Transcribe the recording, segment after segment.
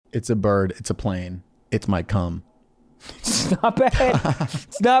It's a bird. It's a plane. It's my cum. It's not bad.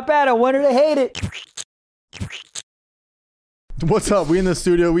 It's not bad. I wanted to hate it. What's up? We in the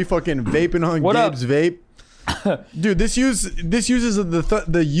studio. We fucking vaping on What Gabe's up? vape. Dude, this uses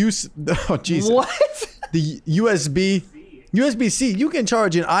the use. Oh Jesus. What? The USB-C. You can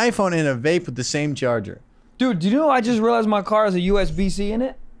charge an iPhone and a vape with the same charger. Dude, do you know I just realized my car has a USB-C in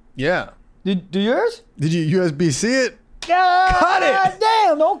it? Yeah. Do yours? Did you USB-C it? Cut it.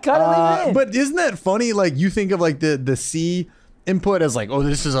 Damn, don't cut it. Leave it in. But isn't that funny? Like you think of like the C input as like, oh,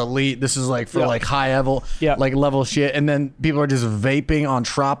 this is elite. This is like for like high level, like level shit. And then people are just vaping on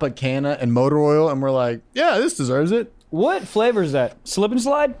Tropicana and motor oil, and we're like, yeah, this deserves it. What flavor is that? Slip and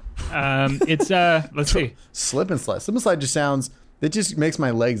slide? It's let's see. Slip and slide. Slip and slide just sounds. It just makes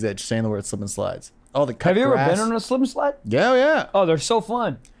my legs itch saying the word slip and slides. Oh, the cut Have you ever grass. been on a slip and slide? Yeah, yeah. Oh, they're so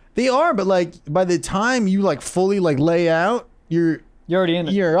fun. They are, but like by the time you like fully like lay out, you're already in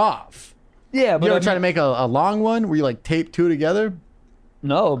it. You're off. Yeah, but you ever try to make a long one where you like tape two together?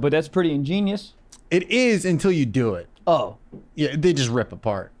 No, but that's pretty ingenious. It is until you do it. Oh. Yeah, they just rip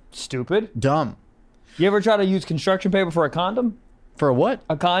apart. Stupid. Dumb. You ever try to use construction paper for a condom? For a what?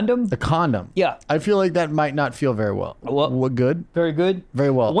 A condom? A condom. Yeah. I feel like that might not feel very well. What good? Very good.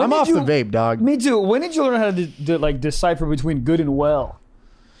 Very well. When I'm did off you- the vape, dog. Me too. When did you learn how to like decipher between good and well?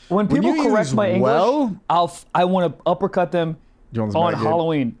 When When people you correct use my English, well? I want to uppercut them You want this on back, Gabe?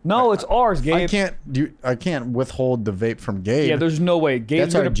 Halloween. No, it's ours, Gabe. I can't withhold the vape from Gabe. Yeah, there's no way. Gabe's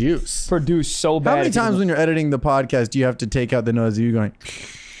That's our gonna juice. produce so bad. How many if he times doesn't- when you're editing the podcast do you have to take out the noise of you going,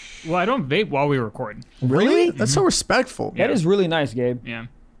 Well, I don't vape while we record. really? That's so respectful. That is really nice, Gabe. Yeah.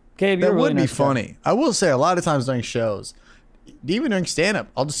 Gabe, That you're a really would be nice guy. funny. I will say a lot of times during shows, even during stand-up,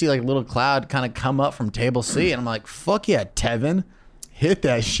 I'll just see like a little cloud kind of come up from table C, and I'm like, fuck yeah, Tevin. Hit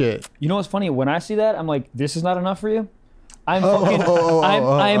that shit. You know what's funny? When I see that, I'm like, this is not enough for you? I'm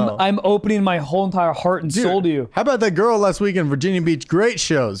I'm opening my whole entire heart and soul to you. How about that girl last week in Virginia Beach? Great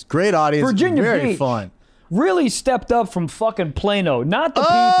shows. Great audience. Virginia Very Beach. fun. Really stepped up from fucking Plano. Not the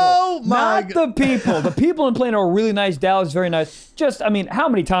Oh, people. my Not the people. The people in Plano are really nice. Dallas is very nice. Just, I mean, how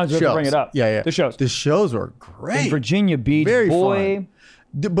many times do we have to bring it up? Yeah, yeah. The shows. The shows were great. In Virginia Beach, Very boy.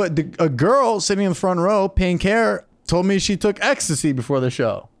 fun. But a girl sitting in the front row, pink hair, told me she took ecstasy before the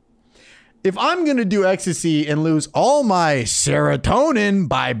show. If I'm going to do ecstasy and lose all my serotonin,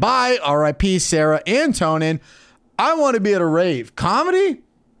 bye-bye, R.I.P. Sarah Antonin, I want to be at a rave. Comedy?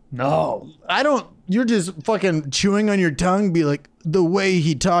 No. I don't. You're just fucking chewing on your tongue, be like, the way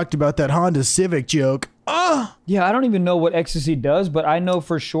he talked about that Honda Civic joke. Yeah, I don't even know what ecstasy does, but I know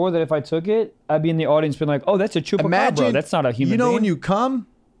for sure that if I took it, I'd be in the audience being like, oh, that's a chupacabra. Imagine, That's not a human You know being. when you come?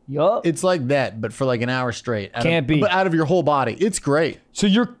 Yup. It's like that, but for like an hour straight. Can't be. But out of your whole body. It's great. So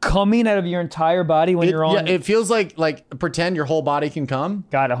you're coming out of your entire body when you're on? Yeah, it feels like pretend your whole body can come.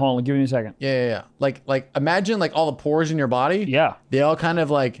 Got it. Hold on. Give me a second. Yeah. Like imagine like all the pores in your body. Yeah. They all kind of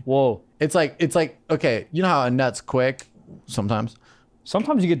like. Whoa. It's like okay. You know how a nut's quick sometimes.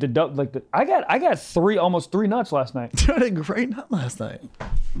 Sometimes you get I got almost three nuts last night. Dude, I had a great nut last night.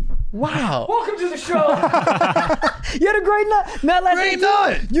 Wow. Welcome to the show. You had a great nut last night. Great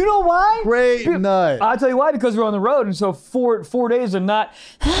nut. You know why? Great nut. I'll tell you why. Because we're on the road, and so four days of not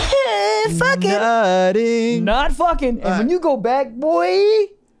fucking, Nutting. not fucking. And when you go back, boy,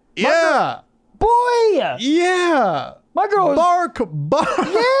 Yeah. Yeah. my girl was, Bark.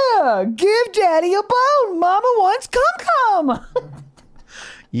 yeah, give daddy a bone. Mama wants cum.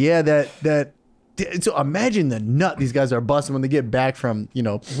 Yeah, that. So imagine the nut these guys are busting when they get back from,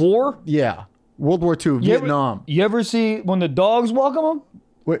 War? yeah, World War II, Vietnam. You ever see when the dogs welcome them?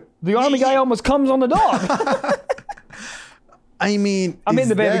 Wait, The army guy almost comes on the dog. I mean, I'm in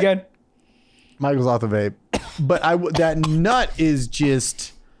the vape again. Michael's off the vape, but that nut is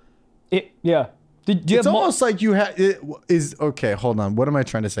just. Yeah. Do you It's have almost like you have. It is okay. Hold on. What am I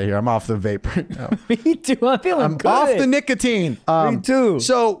trying to say here? I'm off the vape right now. Me too. I'm feeling I'm good. off the nicotine. Me too.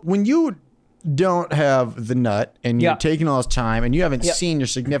 So when you don't have the nut and you're Yeah. taking all this time and you haven't Yeah. seen your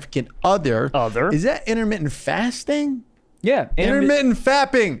significant other, is that intermittent fasting? Yeah. Intermittent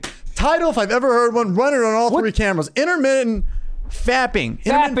fapping. Title, if I've ever heard one, run it on all three cameras. Intermittent fapping.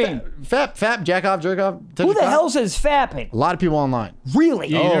 Fap, jack off, jerk off. Who the hell says fapping? A lot of people online. Really?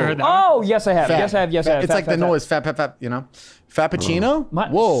 Yeah, you never heard that one? Oh, yes, I have. Fap. Yes, I have. Yes, I have. It's Fap, like fap, the fap. noise, fap, Fappuccino?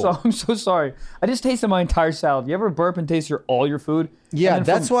 Whoa. So, I'm so sorry. I just tasted my entire salad. You ever burp and taste all your food? Yeah, And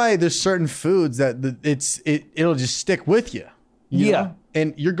then that's why there's certain foods that it'll just stick with you. You know?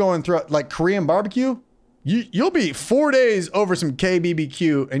 And you're going through like Korean barbecue. You'll be 4 days over some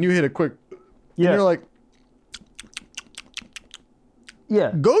KBBQ and you hit a quick. Yeah. And you're like,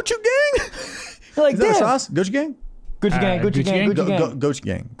 yeah. Gochu gang? You're like, Is that a damn. sauce? Gochu gang? Gucci gang, Gucci gang, Gucci gang. Gucci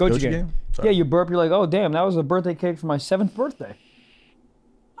gang. Gucci gang. Sorry. Yeah, you burp. You're like, oh damn, that was a birthday cake for my 7th birthday.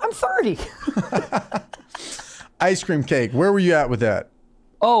 I'm 30. Ice cream cake. Where were you at with that?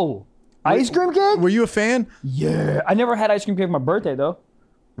 Oh, ice cream cake? Were you a fan? Yeah. I never had ice cream cake for my birthday though.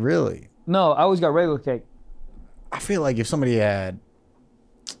 Really? No, I always got regular cake. I feel like if somebody had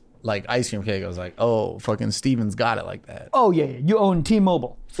like ice cream cake, I was like, oh, fucking Steven's got it like that. Oh yeah, you own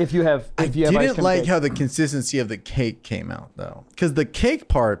T-Mobile if you have I ice cream didn't like cake. how the consistency of the cake came out though, because the cake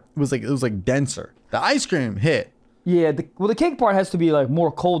part was like denser. The ice cream hit. Yeah, the cake part has to be like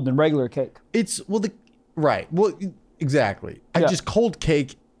more cold than regular cake. Well, exactly. Yeah. Just cold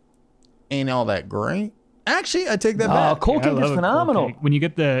cake ain't all that great. Actually, I take that back. Cold I cake love is a cold phenomenal. cake. When you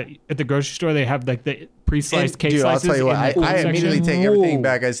get at the grocery store, they have like the pre-sliced cake Dude, I'll slices. tell you what, in the cold I section. immediately take everything Whoa.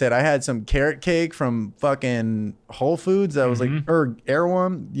 back. I said I had some carrot cake from fucking Whole Foods that was like, or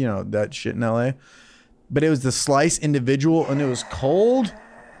Erewhon, you know, that shit in LA. But it was the slice individual and it was cold.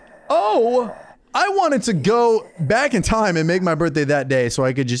 Oh, I wanted to go back in time and make my birthday that day so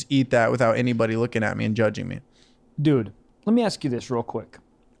I could just eat that without anybody looking at me and judging me. Dude, let me ask you this real quick.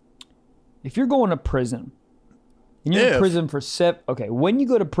 If you're going to prison, and you're in If. prison for when you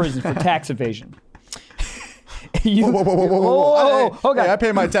go to prison for tax evasion, you, Whoa. okay. Hey, I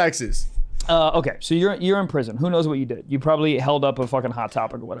pay my taxes. Okay, so you're in prison. Who knows what you did? You probably held up a fucking Hot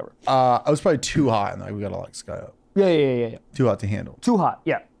Topic or whatever. I was probably too hot and like we gotta like sky up. Yeah. Too hot to handle. Too hot.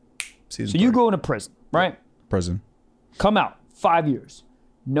 Yeah. Season So you 3. go into prison, right? prison. Come out 5 years,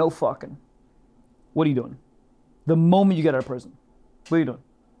 no fucking. What are you doing? The moment you get out of prison, what are you doing?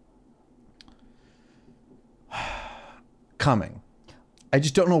 Coming. I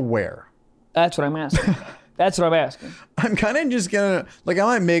just don't know where. That's what I'm asking. That's what I'm asking. I'm kind of just gonna like I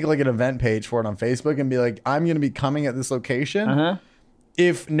might make like an event page for it on Facebook and be like, I'm gonna be coming at this location. Uh-huh.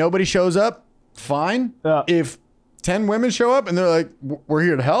 If nobody shows up, fine. Yeah. If 10 women show up and they're like, we're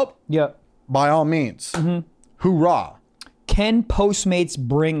here to help, Yeah. by all means. Hoorah. Can Postmates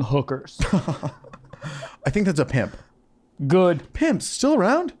bring hookers? I think that's a pimp. Good. Pimps still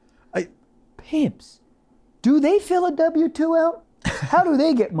around? Pimps. Do they fill a W-2 out? How do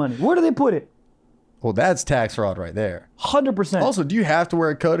they get money? Where do they put it? Well, that's tax fraud right there. 100%. Also, do you have to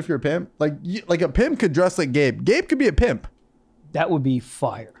wear a coat if you're a pimp? Like a pimp could dress like Gabe. Gabe could be a pimp. That would be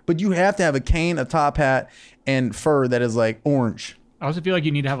fire. But you have to have a cane, a top hat, and fur that is like orange. I also feel like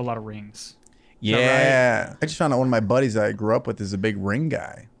you need to have a lot of rings. Yeah. I just found out one of my buddies that I grew up with is a big ring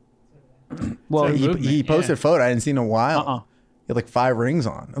guy. Well, So He movement, posted yeah. a photo I hadn't seen in a while. Uh-uh. He had like 5 rings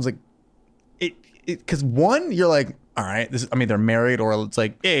on. I was like, because one, you're like, all right, they're married, or it's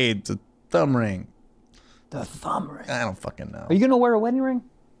like, hey, it's a thumb ring. the thumb ring. I don't fucking know. Are you going to wear a wedding ring?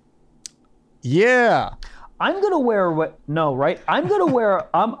 Yeah. I'm going to wear right? I'm going to wear,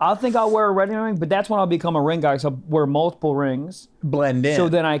 I think I'll wear a wedding ring, but that's when I'll become a ring guy, so I'll wear multiple rings, Blend in. so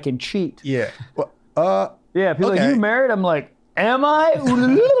then I can cheat. Yeah. Well, Yeah, people are Okay. like, you married? I'm like, am I?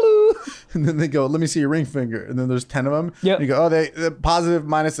 and then they go, let me see your ring finger. And then there's 10 of them. Yep. And you go, the positive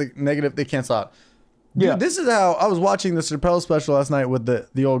minus the negative, they cancel out. Dude, Yeah. this is how I was watching the Chappelle special last night with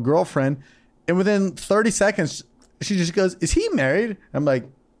the old girlfriend. And within 30 seconds, she just goes, is he married? I'm like,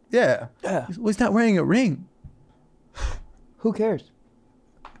 yeah. Yeah. Well, he's not wearing a ring. Who cares?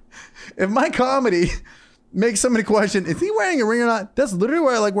 If my comedy makes somebody question, is he wearing a ring or not? That's literally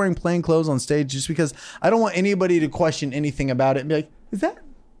why I like wearing plain clothes on stage, just because I don't want anybody to question anything about it and be like, is that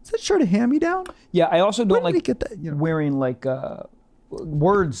shirt a hand-me-down? Yeah, I also don't Where did he like get that? You know? wearing like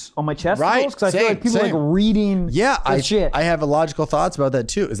words on my chest. Right, Because I feel like people same. like reading Yeah, shit. I have illogical thoughts about that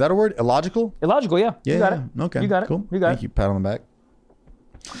too. Is that a word? Illogical? Illogical, yeah. Yeah. You got it. Okay. You got it. Cool. You got Thank it. you. Pat on the back.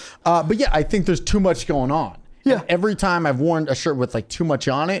 But yeah, I think there's too much going on. Yeah. And every time I've worn a shirt with like too much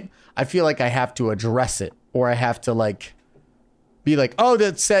on it, I feel like I have to address it, or I have to like be like, oh,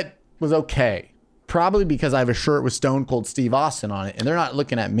 that set was okay. Probably because I have a shirt with Stone Cold Steve Austin on it, and they're not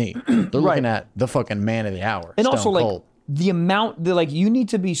looking at me. They're looking at the fucking man of the hour. And Stone also, like, Cold. the amount that, like, you need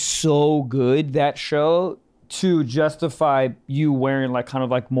to be so good that show to justify you wearing, like, kind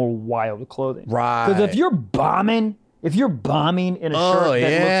of like more wild clothing. Right. Because if you're bombing in a shirt that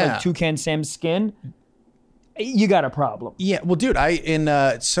yeah. looks like Toucan Sam's skin, you got a problem. Yeah, well, dude,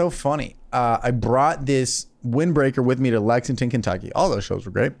 it's so funny. I brought this windbreaker with me to Lexington, Kentucky. All those shows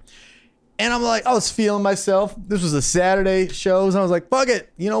were great. And I'm like, I was feeling myself. This was a Saturday shows. I was like, fuck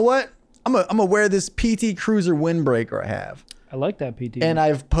it. You know what? I'm gonna wear this PT Cruiser windbreaker I have. I like that, PT. And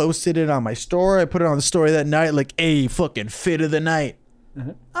I've posted it on my story. I put it on the story that night, like, hey, fucking fit of the night.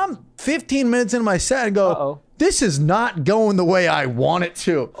 I'm 15 minutes into my set and go, Uh-oh. this is not going the way I want it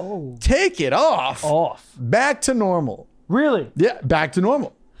to. Oh. Take it off. Off. Back to normal. Really? Yeah, back to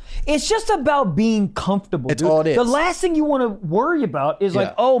normal. It's just about being comfortable. It's dude. all it is. The last thing you want to worry about is like,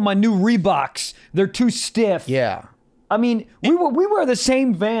 Yeah. oh, my new Reeboks, they're too stiff. Yeah. I mean, we wear the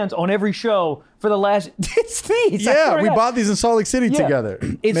same Vans on every show for the last. It's these. I swear Yeah, to we God. bought these in Salt Lake City Yeah. together.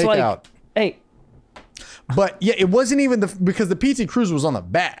 It's Make like, out. hey, But yeah, it wasn't even because the PT Cruiser was on the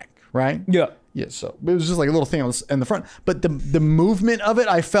back, right? yeah. Yeah, so it was just like a little thing in the front. But the movement of it,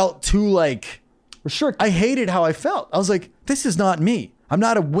 I felt too like, Restrict. I hated how I felt. I was like, this is not me. I'm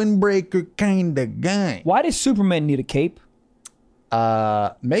not a windbreaker kind of guy. Why does Superman need a cape?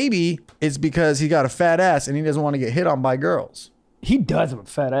 Maybe it's because he got a fat ass and he doesn't want to get hit on by girls. He does have a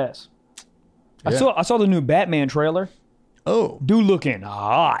fat ass. Yeah. I saw the new Batman trailer. Oh, Dude looking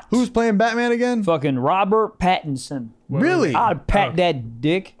hot. who's playing Batman again? Fucking Robert Pattinson. Really? I'd pat that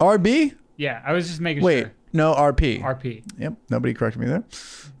dick. RB? Yeah, I was just making Wait, sure. no, RP. RP. Yep, nobody corrected me there.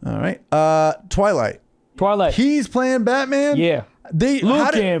 All right. Twilight. Twilight. He's playing Batman? Yeah. They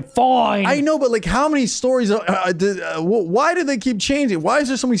how did- Looking fine. I know, but like, how many stories? Why do they keep changing? Why is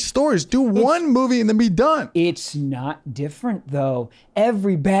there so many stories? Do one movie and then be done. It's not different though.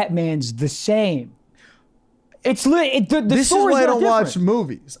 Every Batman's the same. It's the This is story's why I not don't watch different.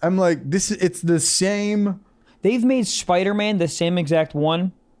 movies. I'm like, it's the same. They've made Spider-Man the same exact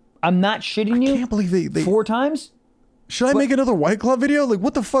one. I'm not shitting you. I can't believe they 4 times. should I make another White Claw video? Like,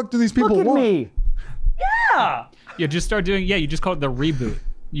 what the fuck do these people Look at want? me. Yeah. Yeah, just start doing. Yeah, you just call it the reboot.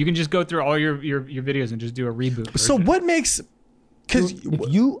 You can just go through all your videos and just do a reboot. So version. what makes? Because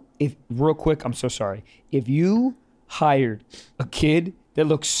If real quick, I'm so sorry. If you hired a kid that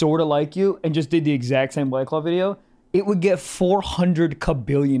looks sort of like you and just did the exact same White Claw video, it would get 400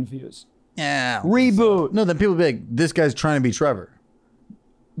 kabillion views. yeah, Reboot. no, then people be like, this guy's trying to be Trevor.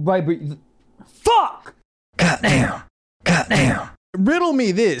 Right, but fuck. Riddle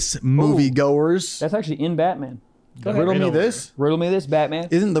me this, moviegoers. That's actually in Batman. Riddle me this. Riddle me this, Batman.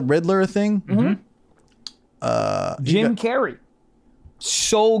 Isn't the Riddler a thing? Jim Carrey.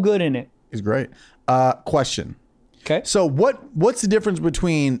 So good in it. He's great. Question. Okay. So what's the difference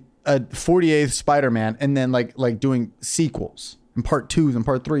between a 48th Spider-Man and then like doing sequels and part 2s and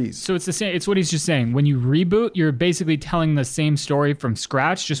part 3s? So it's the same. It's what he's just saying. When you reboot, you're basically telling the same story from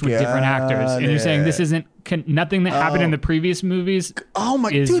scratch, just with different actors, and you're saying this isn't nothing that happened in the previous movies. Oh my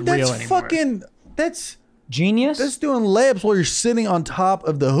is dude, that's real anymore. fucking that's Genius. doing layups while you're sitting on top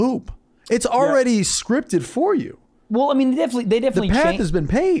of the hoop. It's already scripted for you. Well, I mean, they The definitely path changed. has been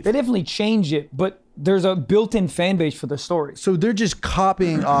paved. They definitely changed it, but there's a built-in fan base for the story. So they're just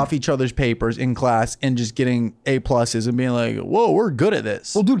copying off each other's papers in class and just getting A+s and being like, "Whoa, we're good at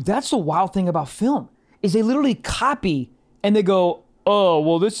this." Well, dude, that's the wild thing about film is they literally copy and they go, "Oh,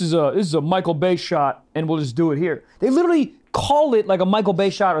 well, this is a Michael Bay shot, and we'll just do it here." They literally call it like a Michael Bay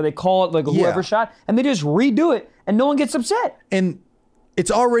shot, or they call it like a whoever shot, and they just redo it, and no one gets upset. And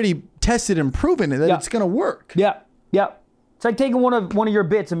it's already tested and proven that Yeah. it's gonna work. Yeah, yeah. It's like taking one of your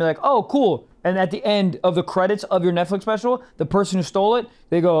bits and be like, "Oh, cool." And at the end of the credits of your Netflix special, the person who stole it,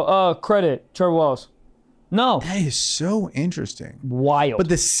 they go, credit, Trevor Wallace. No. That is so interesting. Wild. But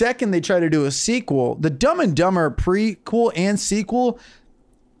the second they try to do a sequel, the Dumb and Dumber prequel and sequel,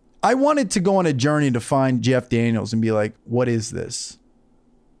 I wanted to go on a journey to find Jeff Daniels and be like, what is this?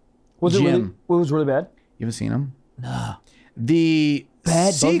 was it Jim. really? It was really bad. You haven't seen him? No. The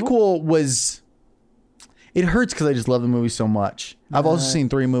Bad sequel was... It hurts because I just love the movie so much. I've also seen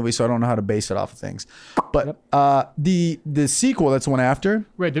 3 movies, so I don't know how to base it off of things. But the sequel, that's the one after.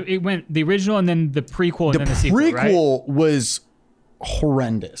 Right. It went the original and then the prequel and The then the sequel. Right? prequel was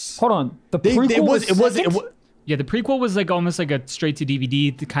horrendous. Hold on. The prequel was second? Yeah, the prequel was like almost like a straight to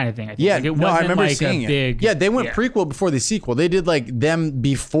DVD kind of thing. I think. Yeah, like it no, I wasn't remember like seeing a it. big. Yeah, they went prequel before the sequel. They did like them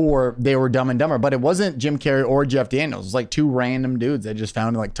before they were Dumb and Dumber, but it wasn't Jim Carrey or Jeff Daniels. It was like 2 random dudes that just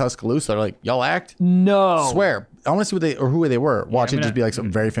found in like Tuscaloosa. They're like, y'all act? No. Swear. I want to see what they or who they were. Watch I'm it just gonna- be like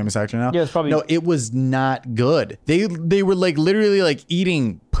some very famous actor now. Yeah, it's probably- No, it was not good. They were like literally like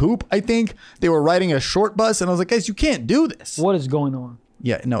eating poop, I think. They were riding a short bus and I was like, guys, you can't do this. What is going on?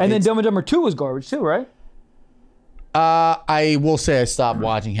 Yeah, no. And then it's- Dumb and Dumber 2 was garbage too, right? I will say I stopped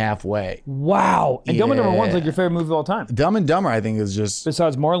watching halfway. Wow. And Dumb and Dumber 1's Yeah. like your favorite movie of all time, Dumb and Dumber, I think, is just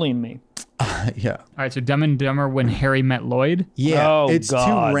besides Marley and Me. yeah. All right. So Dumb and Dumber when Harry met Lloyd. Yeah, Oh, it's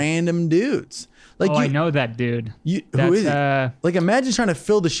God. 2 random dudes. Like Oh, I know that dude. who That's, is it? Like imagine trying to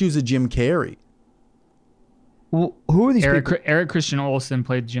fill the shoes of Jim Carrey. Who are these people? Eric Christian Olsen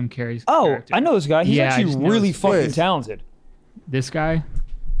played Jim Carrey's Oh, character. I know this guy. He's Yeah, I actually just know really his fucking face. talented. This guy.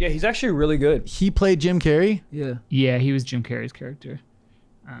 Yeah, he's actually really good. He played Jim Carrey. Yeah. Yeah, he was Jim Carrey's character.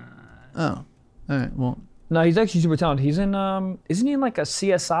 Oh, all right. Well, No, he's actually super talented. He's in isn't he in like a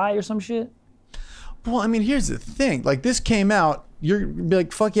CSI or some shit? I mean, here's the thing. Like this came out you're be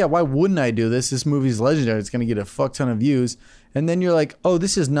like, fuck yeah, why wouldn't I do this? This movie's legendary. It's gonna get a fuck ton of views. And then you're like, oh,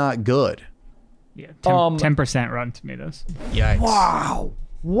 this is not good. Yeah, 10% Rotten Tomatoes. Yikes.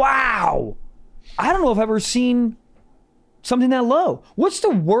 Wow. I don't know if I've ever seen something that low. What's the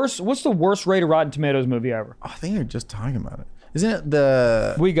worst rated Rotten Tomatoes movie ever? Oh, I think you're just talking about it. Isn't it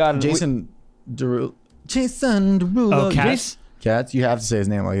the Jason Derulo? Jason Derulo. Oh, Cats? Cats. You have to say his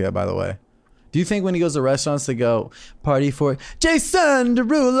name like that, by the way. Do you think when he goes to restaurants they go, party for Jason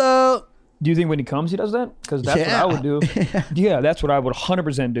Derulo? Do you think when he comes he does that? Because that's what I would do. Yeah, that's what I would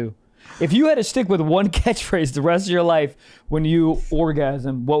 100% do. If you had to stick with one catchphrase the rest of your life when you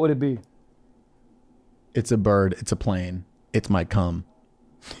orgasm, what would it be? It's a bird. It's a plane. It's my cum.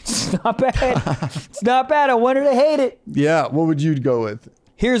 It's not bad. It's not bad. I wanted to hate it. Yeah. What would you go with?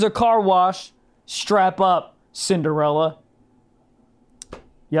 Here's a car wash. Strap up, Cinderella.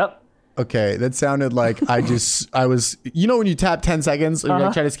 Yep. Okay, that sounded like I was, you know, when you tap 10 seconds and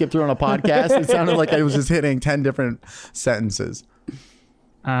you try to skip through on a podcast, it sounded like I was just hitting 10 different sentences.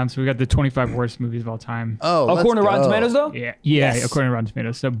 So we got the 25 worst movies of all time. Oh, according to Rotten Tomatoes, though? Yeah, according to Rotten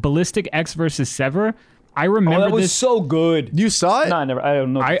Tomatoes. So Ballistic X versus Sever. I remember that was this. so good. You saw it? No, I never. I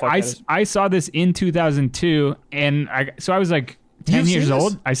don't know. What the fuck that is. I saw this in 2002, and I was like 10 years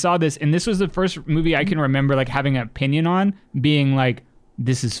old. I saw this, and this was the first movie I can remember like having an opinion on, being like,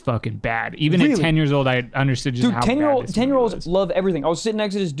 this is fucking bad. Even at 10 years old, I understood just how bad this 10-year-olds was. love everything. I was sitting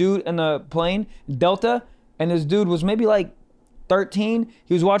next to this dude in the plane, Delta, and this dude was maybe like 13.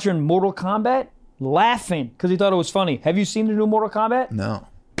 He was watching Mortal Kombat, laughing because he thought it was funny. Have you seen the new Mortal Kombat? No.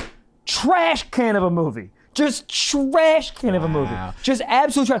 Trash can of a movie. Just trash can of a movie. Just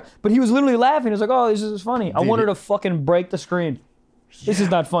absolute trash. But he was literally laughing. He was like, oh, this is funny. I wanted to fucking break the screen. This is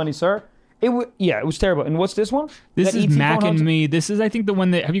not funny, sir. It was terrible. And what's this one? This is Mac and Me. This is, I think, the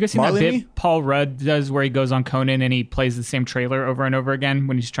one that, have you guys seen Marley that Me? bit Paul Rudd does where he goes on Conan and he plays the same trailer over and over again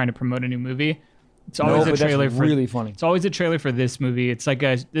when he's trying to promote a new movie? It's always a trailer that's for really funny. It's always a trailer for this movie. It's like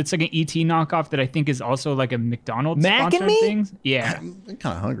an ET knockoff that I think is also like a McDonald's Mac and sponsored Me? things. Yeah. I'm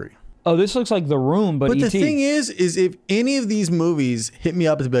kind of hungry. Oh, this looks like The Room, but But E.T. the thing is if any of these movies hit me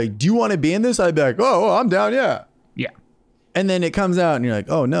up to be like, do you want to be in this? I'd be like, oh, I'm down, yeah. Yeah. And then it comes out and you're like,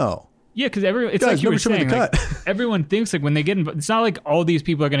 oh, no. Yeah, because it's Guys, like you were remember saying, the like, cut. everyone thinks like when they get involved, it's not like all these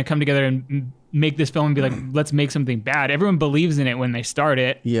people are going to come together and make this film and be like, let's make something bad. Everyone believes in it when they start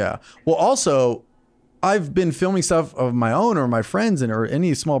it. Yeah. Well, also, I've been filming stuff of my own or my friends or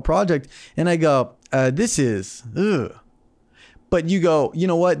any small project, and I go, this is, ugh. But you go, you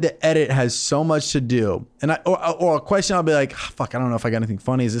know what? The edit has so much to do. And or a question, I'll be like, fuck, I don't know if I got anything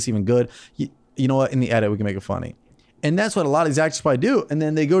funny. Is this even good? You know what? In the edit, we can make it funny. And that's what a lot of these actors probably do. And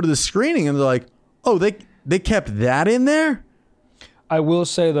then they go to the screening and they're like, oh, they kept that in there? I will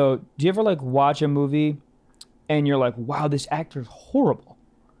say, though, do you ever like watch a movie and you're like, wow, this actor's horrible?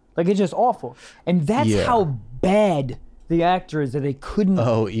 Like, it's just awful. And that's how bad the actor is that they couldn't.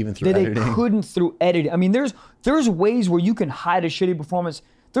 Oh, even through editing. They couldn't through editing. I mean, there's ways where you can hide a shitty performance.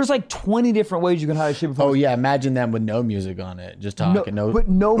 There's like 20 different ways you can hide a shitty performance. Oh yeah, imagine them with no music on it, just talking. But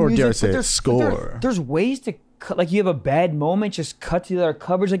no or music. dare I But say there's score. There's ways to cut. Like, you have a bad moment, just cut to the other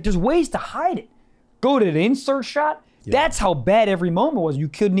coverage. Like, there's ways to hide it. Go to the insert shot. Yeah. That's how bad every moment was. You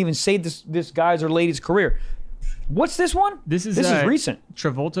couldn't even save this guy's or lady's career. What's this one? This is recent.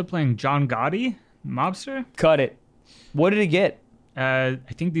 Travolta playing John Gotti, mobster. Cut it. What did he get? I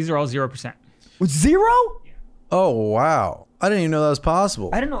think these are all 0%. With 0? Oh wow, I didn't even know that was possible.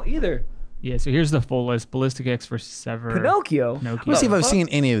 I didn't know either. Yeah, so here's the full list. Ballistic X versus Sever. Pinocchio. Let me see if I've seen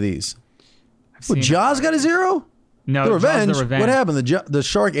any of these. I've Well, seen Jaws got a 0? No, The Jaws Revenge. The Revenge. What happened? The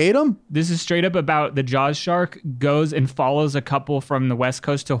shark ate him? This is straight up about the Jaws shark goes and follows a couple from the West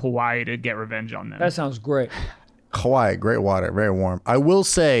Coast to Hawaii to get revenge on them. That sounds great. Hawaii, great water, very warm. I will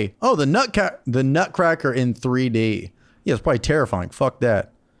say, the Nutcracker in 3D. Yeah, it's probably terrifying. Fuck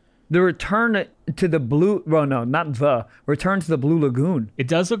that. The Return to the Blue. Well, no, not the Return to the Blue Lagoon. It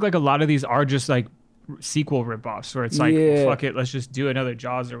does look like a lot of these are just like sequel ripoffs where it's like, fuck it, let's just do another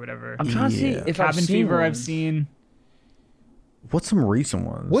Jaws or whatever. I'm trying to see if I've Cabin seen Fever, one. I've seen. What's some recent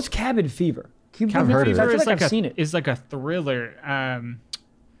ones? What's Cabin Fever? I've heard of it. I feel is like I've seen it. Is like a thriller.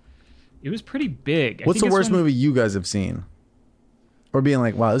 It was pretty big. What's the worst movie you guys have seen? Or being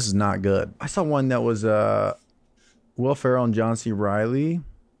like, wow, this is not good. I saw one that was Will Ferrell and John C. Reilly.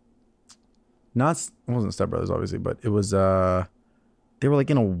 It wasn't Step Brothers, obviously, but it was they were like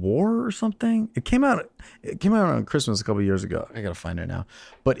in a war or something. It came out on Christmas a couple of years ago. I gotta find it now.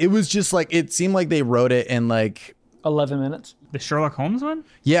 But it was just like, it seemed like they wrote it in like 11 minutes. The Sherlock Holmes one?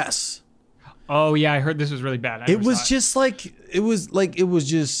 yes. Oh yeah, I heard this was really bad. It was just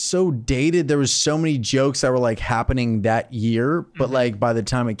so dated. There was so many jokes that were like happening that year, but like by the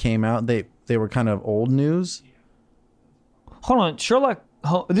time it came out, they were kind of old news. Hold on, Sherlock.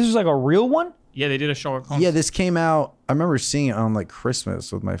 This is like a real one. Yeah, they did a Sherlock Holmes. Yeah, this came out. I remember seeing it on like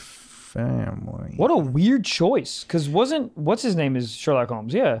Christmas with my family. What a weird choice. Because what's his name is Sherlock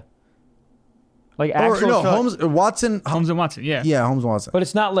Holmes? Yeah. Like actual Holmes and Watson. Holmes and Watson. Yeah. Yeah, Holmes and Watson. But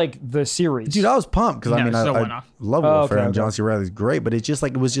it's not like the series. Dude, I was pumped because I mean, I love Will Ferrell and John C. Reilly's great, but it's just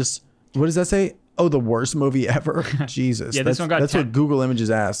like it was just. What does that say? Oh, the worst movie ever. Jesus. Yeah, this one got that's 10. what Google Images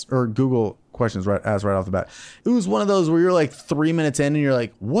asked, or Google questions asked right off the bat. It was one of those where you're like 3 minutes in and you're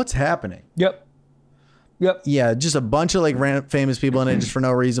like, what's happening? Yep. Yeah, just a bunch of like random famous people in it just for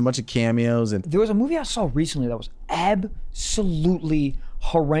no reason, a bunch of cameos. And there was a movie I saw recently that was absolutely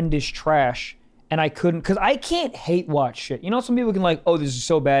horrendous trash. And I couldn't, because I can't hate watch shit. You know, some people can like, oh, this is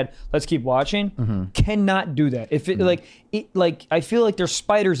so bad, let's keep watching. Cannot do that. If it I feel like there's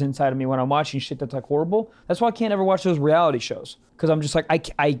spiders inside of me when I'm watching shit that's like horrible. That's why I can't ever watch those reality shows, because I'm just like,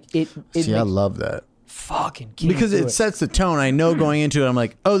 I love that. Fucking can't because do it sets the tone. I know going into it, I'm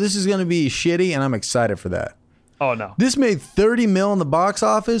like, oh, this is gonna be shitty, and I'm excited for that. Oh no, this made $30 million in the box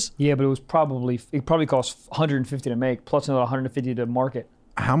office. Yeah, but it probably cost $150 to make, plus another $150 to market.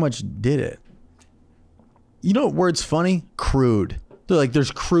 How much did it? You know what word's funny? Crude. They're like, there's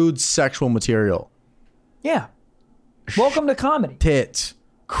crude sexual material. Yeah. Welcome to comedy. Tits.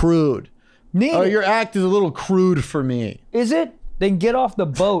 Crude. Your act is a little crude for me. Is it? Then get off the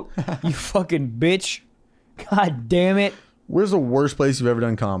boat, you fucking bitch. God damn it. Where's the worst place you've ever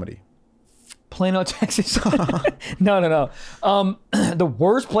done comedy? Plano, Texas. No. The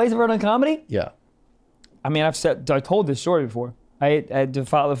worst place I've ever done comedy? Yeah. I mean, I told this story before. I had to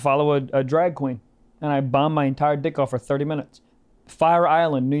follow a drag queen. And I bombed my entire dick off for 30 minutes. Fire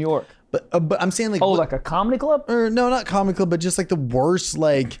Island, New York. But I'm saying like... Oh, like a comedy club? Or no, not comedy club, but just like the worst,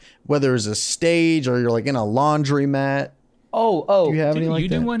 like whether it's a stage or you're like in a laundromat. Oh. Do you have any like that? You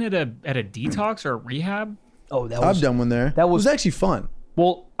did one at a detox or a rehab? Oh, I've done one there. It was actually fun.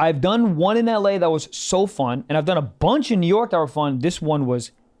 Well, I've done one in LA that was so fun, and I've done a bunch in New York that were fun. This one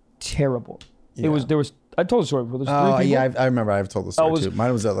was terrible. Yeah. I told the story before. Oh, yeah, I remember. I've told the story too.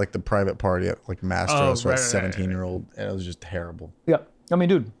 Mine was at like the private party at like Mastro's for a 17-year-old, and it was just terrible. Yeah, I mean,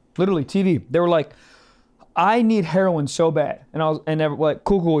 dude, literally TV. They were like, "I need heroin so bad," and they were like,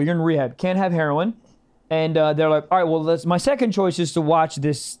 "Cool, you're in rehab, can't have heroin." And they're like, "All right, well, my second choice is to watch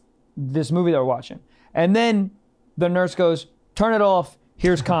this movie that we're watching." And then the nurse goes, "Turn it off.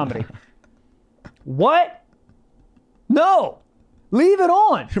 Here's comedy." What? No. Leave it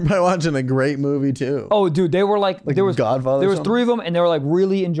on. You're probably watching a great movie too. Oh, dude, they were like there was Godfather. There was 3 of them, and they were like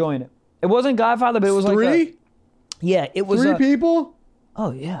really enjoying it. It wasn't Godfather, but it was 3? like yeah, it was 3 people.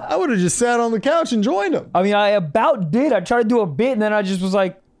 Oh yeah. I would have just sat on the couch and joined them. I mean, I about did. I tried to do a bit, and then I just was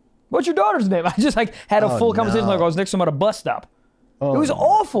like, "What's your daughter's name?" I just like had a full conversation like I was next to him at a bus stop. It was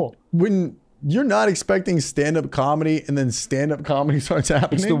awful. When you're not expecting stand-up comedy and then stand-up comedy starts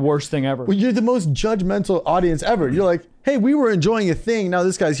happening. It's the worst thing ever. Well, you're the most judgmental audience ever. You're like, hey, we were enjoying a thing. Now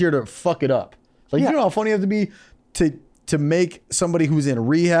this guy's here to fuck it up. Like, you know how funny you have to be to make somebody who's in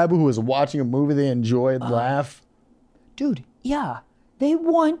rehab, who is watching a movie they enjoyed, laugh? Dude, yeah. They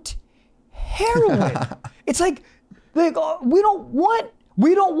want heroin. It's like we don't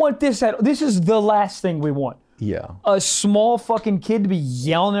want this this is the last thing we want. Yeah. A small fucking kid to be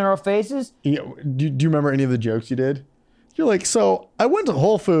yelling in our faces. Yeah. Do you remember any of the jokes you did? You're like, so I went to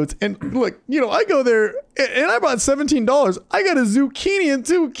Whole Foods and like, I go there and I bought $17. I got a zucchini and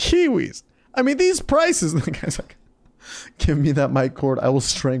 2 kiwis. I mean, these prices. And the guy's like, give me that mic cord. I will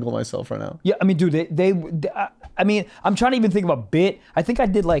strangle myself right now. Yeah. I mean, dude, I mean, I'm trying to even think of a bit. I think I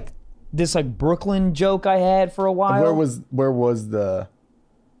did like this like Brooklyn joke I had for a while. Where was the...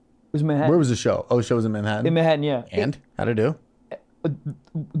 It was Manhattan. Where was the show? Oh, the show was in Manhattan? In Manhattan, yeah. And? How'd it do?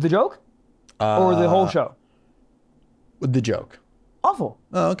 The joke? Or the whole show? The joke. Awful.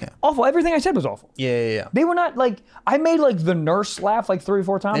 Oh, okay. Awful. Everything I said was awful. Yeah. They were not like... I made like the nurse laugh like 3 or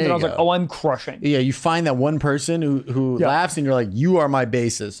 4 times, and I was like, oh, I'm crushing. Yeah, you find that one person who laughs, and you're like, you are my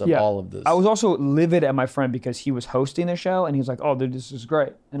basis of all of this. I was also livid at my friend because he was hosting the show, and he was like, oh, dude, this is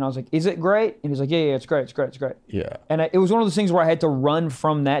great. And I was like, is it great? And he's like, yeah, it's great. Yeah. And it was one of those things where I had to run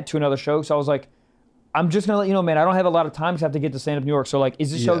from that to another show, so I was like, I'm just going to let you know, man, I don't have a lot of time to have to get to stand-up New York, so like,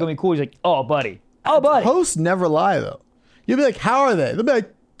 is this show going to be cool? He's like, oh, buddy. Hosts never lie, though. You'll be like, how are they? They'll be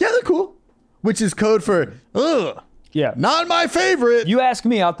like, yeah, they're cool. Which is code for, ugh. Yeah. Not my favorite. You ask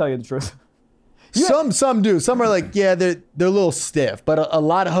me, I'll tell you the truth. Some do. Some are like, yeah, they're a little stiff. But a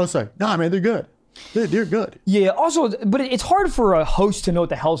lot of hosts are like, nah, man, they're good. They're good. Yeah. Also, but it's hard for a host to know what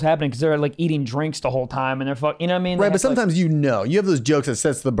the hell's happening because they're like eating drinks the whole time and they're you know what I mean? Right, but sometimes you have those jokes that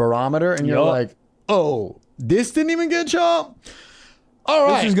sets the barometer, and you're like, oh, this didn't even get y'all. All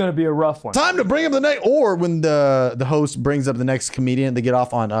right, this is gonna be a rough one. Time to bring up the next, or when the host brings up the next comedian, they get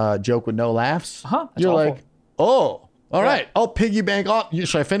off on a joke with no laughs. You're awful. Like, oh, all right, I'll piggyback off.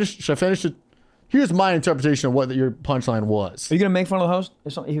 Should I finish it? Here's my interpretation of what your punchline was. Are you gonna make fun of the host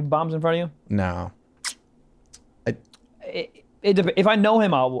if he bombs in front of you? No. If I know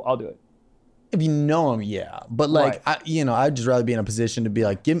him, I'll do it. If you know him, yeah. But like, I'd just rather be in a position to be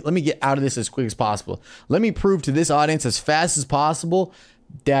like, let me get out of this as quick as possible. Let me prove to this audience as fast as possible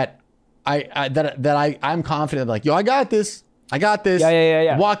that I'm confident. Like, yo, I got this.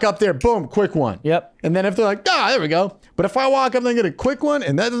 Yeah. Walk up there, boom, quick one. Yep. And then if they're like, there we go. But if I walk up and get a quick one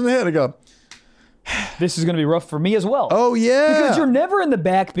and that doesn't hit, I go, this is gonna be rough for me as well. Oh yeah. Because you're never in the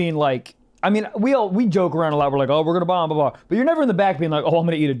back being like, I mean, we joke around a lot. We're like, oh, we're gonna bomb, blah blah. But you're never in the back being like, oh, I'm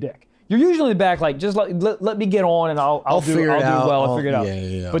gonna eat a dick. You're usually in the back like, just let me get on and I'll figure it out. I'll figure it out.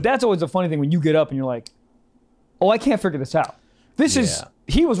 Yeah. But that's always the funny thing when you get up and you're like, oh, I can't figure this out.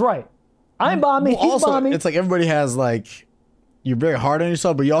 He was right. I'm bombing. He's bombing. It's like everybody has like, you're very hard on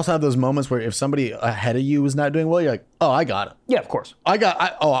yourself, but you also have those moments where if somebody ahead of you is not doing well, you're like, oh, I got it. Yeah, of course. I got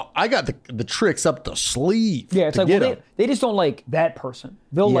the tricks up the sleeve. Yeah, it's like, well, they just don't like that person.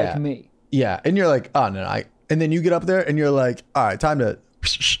 They'll like me. Yeah, and you're like, oh no, and then you get up there and you're like, all right, time to.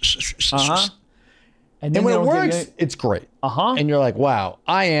 And when it works, it's great. And you're like, wow,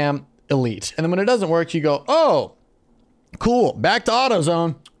 I am elite. And then when it doesn't work, you go, oh, cool, back to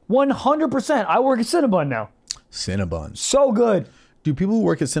AutoZone. 100%. I work at Cinnabon now. Cinnabon. So good. Do people who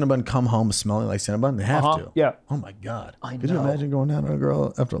work at Cinnabon come home smelling like Cinnabon? They have to. Yeah. Oh my God. I know. Could you imagine going down to a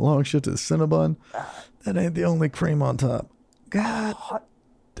girl after a long shift at Cinnabon? That ain't the only cream on top. God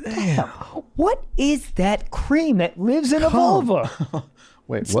damn. What is that cream that lives in a vulva?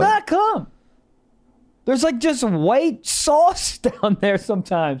 Wait, it's not cum. There's like just white sauce down there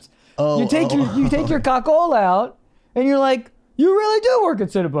sometimes. You take your cacola out and you're like, you really do work at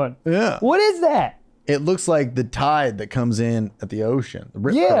Cinnabon. Yeah. What is that? It looks like the tide that comes in at the ocean. The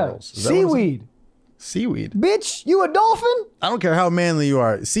rip curls. Seaweed. Seaweed. Bitch, you a dolphin? I don't care how manly you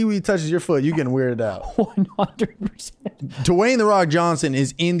are. Seaweed touches your foot, you getting weirded out. 100%. Dwayne The Rock Johnson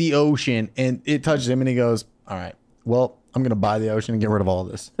is in the ocean and it touches him and he goes, all right, well, I'm going to buy the ocean and get rid of all of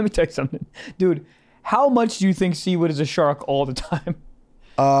this. Let me tell you something. Dude, how much do you think seaweed is a shark all the time?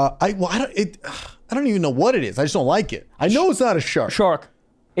 I don't even know what it is. I just don't like it. I know it's not a shark. Shark.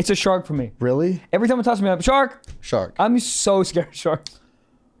 It's a shark for me. Really? Every time it touches me, I'm shark. Shark. I'm so scared of sharks.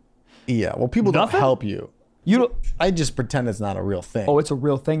 Yeah, well, people don't help you. I just pretend it's not a real thing. Oh, it's a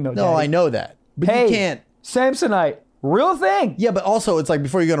real thing, though, No, Daddy. I know that. But hey, you can't. Samsonite. Real thing. Yeah, but also it's like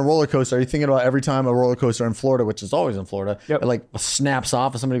before you go on a roller coaster, are you thinking about every time a roller coaster in Florida, which is always in Florida, it like snaps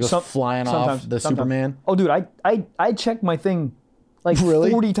off and somebody goes flying off the Superman? Oh, dude, I checked my thing like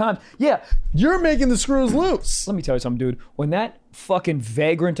 40 times. Yeah. You're making the screws loose. Let me tell you something, dude. When that fucking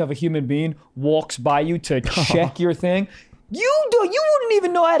vagrant of a human being walks by you to check your thing, you wouldn't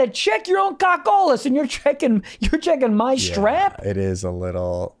even know how to check your own cockolas, and you're checking my strap. It is a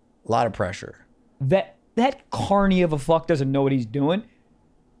lot of pressure. That carny of a fuck doesn't know what he's doing.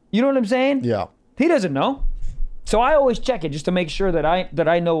 You know what I'm saying? Yeah. He doesn't know. So I always check it just to make sure that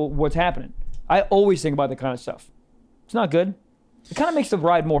I know what's happening. I always think about that kind of stuff. It's not good. It kind of makes the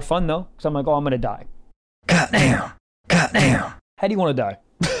ride more fun though, because I'm like, oh, I'm gonna die. Goddamn. How do you want to die?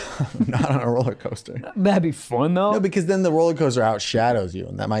 Not on a roller coaster. That'd be fun though. No, because then the roller coaster outshadows you,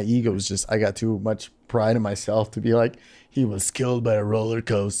 and that my ego is just, I got too much pride in myself to be like, he was killed by a roller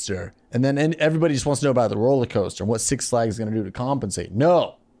coaster. And everybody just wants to know about the roller coaster and what Six Flags is going to do to compensate.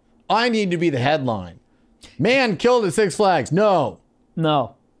 No, I need to be the headline. Man killed at Six Flags. No.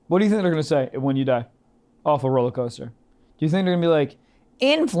 What do you think they're going to say when you die off a roller coaster? Do you think they're going to be like,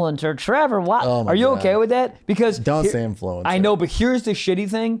 influencer Trevor Watt? Oh Are you okay with that? Because don't say influencer. I know, but here's the shitty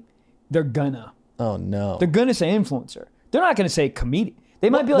thing. They're gonna. Oh no. They're gonna say influencer. They're not gonna say comedian. They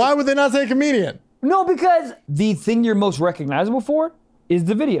might be like, why would they not say comedian? No, because the thing you're most recognizable for is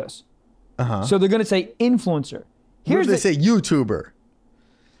the videos. So they're gonna say influencer. Here's they say YouTuber.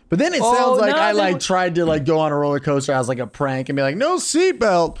 But then it sounds like I tried to go on a roller coaster as like a prank and be like, no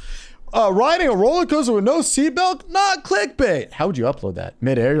seatbelt. Riding a roller coaster with no seatbelt, not clickbait. How would you upload that?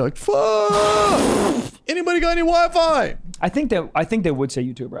 Midair, you're like, fuck. Anybody got any Wi-Fi? I think they would say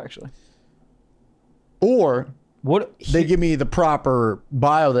YouTuber actually. Or they give me the proper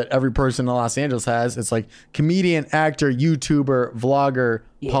bio that every person in Los Angeles has. It's like comedian, actor, YouTuber, vlogger,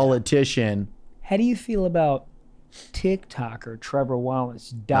 politician. How do you feel about TikToker Trevor Wallace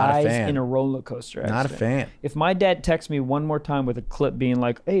dies fan. in a roller coaster accident. Not a fan. If my dad texts me one more time with a clip being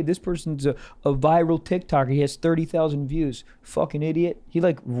like, hey, this person's a viral TikToker. He has 30,000 views. Fucking idiot. He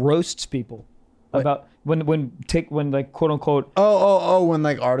like roasts people about when like quote unquote. When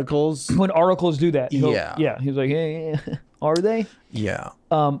like articles. When articles do that. Yeah. Yeah. He's like, hey, are they? Yeah.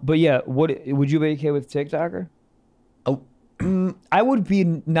 But yeah, would you be okay with TikToker? Oh. I would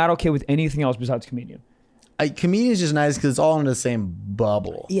be not okay with anything else besides comedian. Comedian's just nice because it's all in the same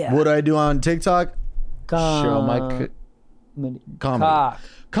bubble. Yeah. What do I do on TikTok? Show my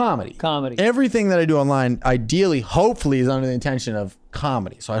comedy. Comedy. Everything that I do online, ideally, hopefully, is under the intention of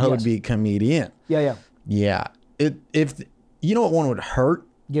comedy. So I hope it'd be comedian. Yeah. Yeah. If you know what one would hurt?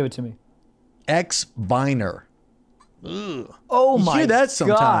 Give it to me. X-Viner. Oh You my hear that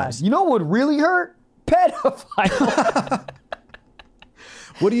sometimes. God. You know what would really hurt? Pedophile.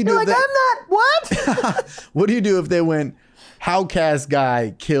 What do you do? You're like, I'm not. What? What do you do if they went, Howcast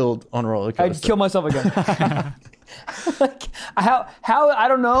guy killed on roller coaster? I'd kill myself again. Like, how I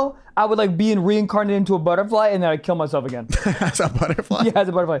don't know. I would like be reincarnated into a butterfly and then I'd kill myself again. As a butterfly? Yeah, as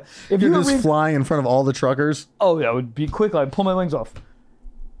a butterfly. If You're you just flying in front of all the truckers? Oh, yeah, it would be quick. I'd pull my wings off.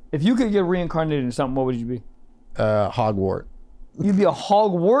 If you could get reincarnated into something, what would you be? Hogwart. You'd be a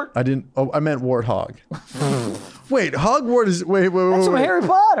hogwart? I meant warthog. Wait, Hogwart is, wait. That's from Harry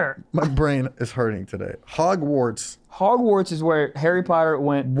Potter. My brain is hurting today. Hogwarts. Hogwarts is where Harry Potter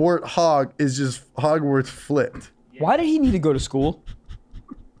went. Warthog is just Hogwarts flipped. Why did he need to go to school?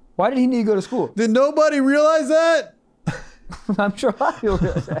 Why did he need to go to school? Did nobody realize that? I'm sure a lot of people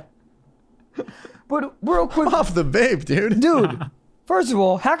realize that. But real quick. Off the vape, dude. Dude, first of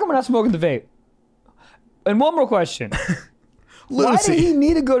all, how come we're not smoking the vape? And one more question. Why did he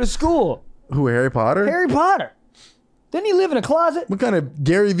need to go to school? Who, Harry Potter? Harry Potter. Didn't he live in a closet? What kind of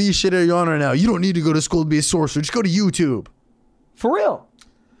Gary V shit are you on right now? You don't need to go to school to be a sorcerer. Just go to YouTube. For real.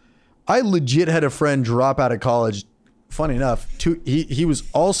 I legit had a friend drop out of college. Funny enough, he was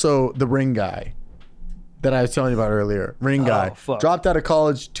also the ring guy that I was telling you about earlier. Ring guy. Fuck. Dropped out of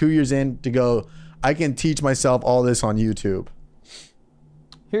college 2 years in to go, I can teach myself all this on YouTube.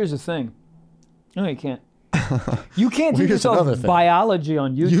 Here's the thing. No, you can't. You can't teach Here's another yourself thing. biology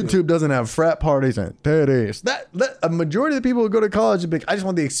on YouTube. YouTube doesn't have frat parties and titties. That a majority of the people who go to college, be like, I just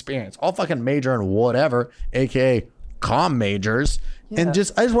want the experience. I'll fucking major in whatever, aka comm majors, and I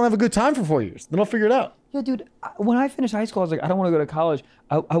just want to have a good time for 4 years. Then I'll figure it out. Yeah, dude. When I finished high school, I was like, I don't want to go to college.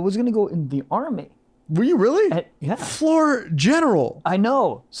 I was going to go in the army. Were you really? Yeah. Floor general. I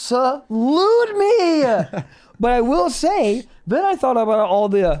know. Salute me. But I will say, then I thought about all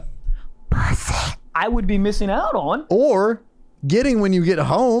the I would be missing out on. Or getting when you get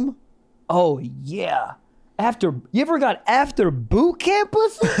home. Oh, yeah. You ever got after boot camp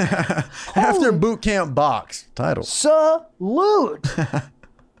pussy? After boot camp box. Title. Salute.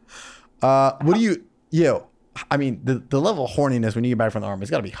 What do you, I mean, the level of horniness when you get back from the army,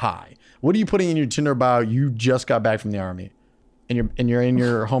 it's got to be high. What are you putting in your Tinder bio? You just got back from the army and you're in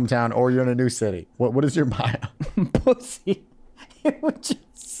your hometown or you're in a new city. What is your bio? Pussy. It would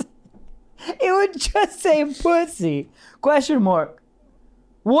just say pussy. Question mark.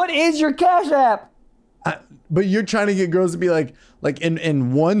 What is your Cash App? But you're trying to get girls to be like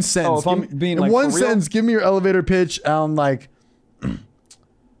in one sentence. Oh, if I'm being like, in one for real? sentence, give me your elevator pitch. I'm like,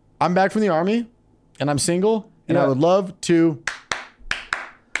 I'm back from the army and I'm single and I Yeah. would love to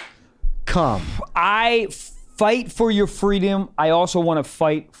come. I fight for your freedom. I also want to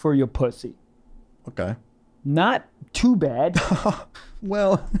fight for your pussy. Okay. Not too bad.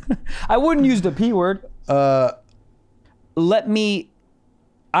 Well, I wouldn't use the P word. I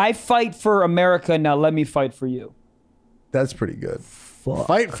fight for America, now let me fight for you. that's pretty good. Fuck.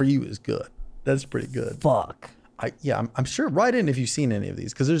 Fight for you is good. That's pretty good. Fuck. I'm sure. Write in if you've seen any of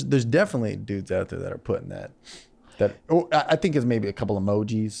these because there's definitely dudes out there that are putting that. I think it's maybe a couple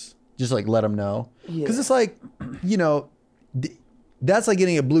emojis. Just like let them know because it's like, that's like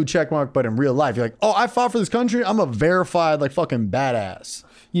getting a blue check mark, but in real life, you're like, oh, I fought for this country. I'm a verified like fucking badass.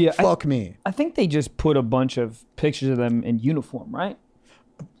 Yeah. Fuck me. I think they just put a bunch of pictures of them in uniform, right?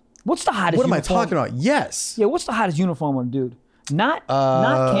 What's the hottest What am I uniform? talking about? Yes. Yeah, what's the hottest uniform on a dude? Not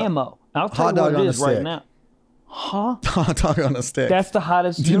camo. I'll tell hot you what dog it on is a right stick. now. Huh? Hot dog on a stick. That's the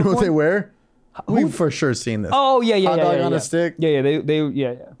hottest Do you know uniform? what they wear? We've for sure seen this. Oh, yeah. Hot dog yeah, on yeah. a stick? Yeah,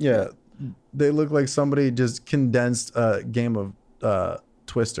 yeah. Yeah. They look like somebody just condensed a game of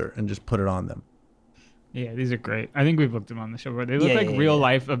Twister and just put it on them. Yeah, these are great. I think we've looked them on the show, but they look Yeah, like yeah, real yeah.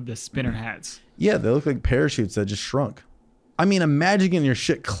 life of the spinner hats. Yeah, they look like parachutes that just shrunk. I mean, imagine getting your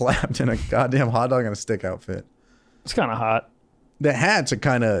shit clapped in a goddamn hot dog on a stick outfit. It's kind of hot. The hats are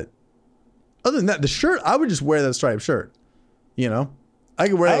kind of, Other than that, the shirt, I would just wear that striped shirt. You know, I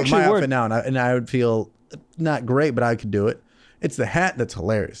could wear that with my outfit now, and I would feel not great, but I could do it. It's the hat that's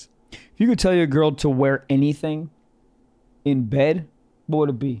hilarious. If you could tell your girl to wear anything in bed, what would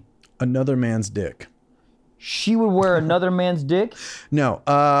it be? Another man's dick. She would wear another man's dick? No,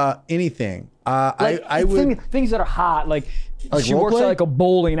 anything. Like, I would things that are hot, like she role works play? at like a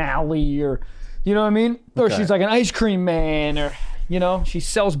bowling alley, or you know what I mean? Or Okay. she's like an ice cream man, or you know, she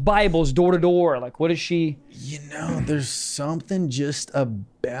sells Bibles door to door. Like, what is she? You know, there's something just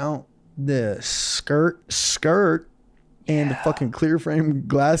about the skirt and the fucking clear frame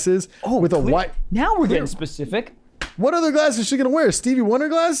glasses with a white. Now we're getting specific. What other glasses is she gonna wear? Stevie Wonder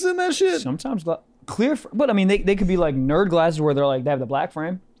glasses and that shit? Sometimes but I mean, they could be like nerd glasses where they have the black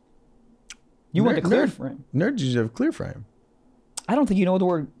frame. You want the clear frame? Nerds usually have clear frame. I don't think you know what the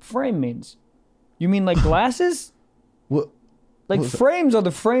word frame means. You mean like glasses? What? Like frames are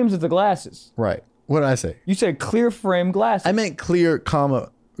the frames of the glasses. Right. What did I say? You said clear frame glasses. I meant clear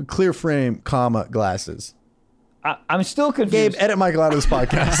frame, glasses. I'm still Gabe, confused. edit Michael out of this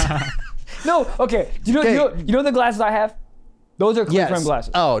podcast. No, okay. Do you know the glasses I have? Those are clear frame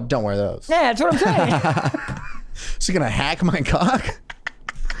glasses. Oh, don't wear those. Yeah, that's what I'm saying. She's gonna hack my cock.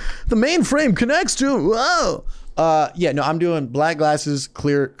 The main frame connects to. Whoa. Yeah, no, I'm doing black glasses,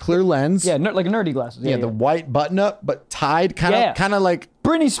 clear lens. Yeah, like nerdy glasses. Yeah, the white button up, but tied, kind of like.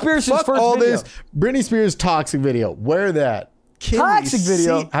 Britney Spears' Fuck first all video. this. Britney Spears toxic video. Wear that. Can Toxic we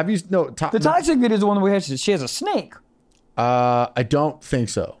video? see- Have you no? The toxic video is the one where she has a snake. I don't think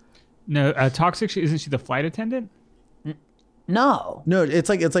so. No, Toxic. Isn't she the flight attendant? No. No, it's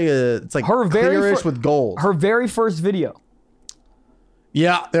like Her very clearish with gold. Her very first video.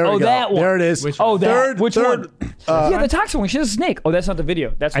 Yeah, there we go. That one. There it is. Which Oh, that. Third, Which third, one? Yeah, the toxic one. She has a snake. Oh, that's not the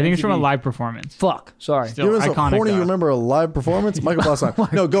video. That's I think it's from a MTV. live performance. Fuck. Sorry. Still You were so iconic. horny. You though. remember a live performance? Michael Bosson.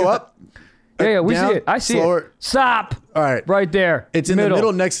 No, go up. Yeah, we down, see it. I see slower. it. Stop. All right. Right there. It's in the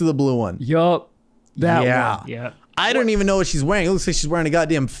middle next to the blue one. Yup. That Yeah. one. Yeah. I don't even know what she's wearing. It looks like she's wearing a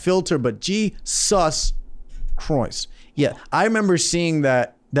goddamn filter, but Jesus Christ. Yeah, I remember seeing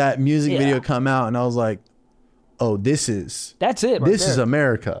that music video come out, and I was like, oh, this is That's it. this is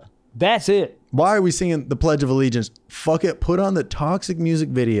America. That's it. Why are we singing the Pledge of Allegiance? Fuck it, put on the Toxic music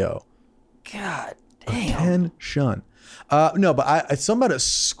video. God damn. Attention. No, but I something about a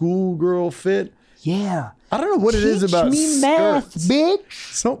schoolgirl fit. Yeah. I don't know what it is about me math, skirts.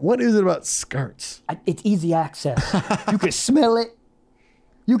 bitch. What is it about skirts? It's easy access. You can smell it.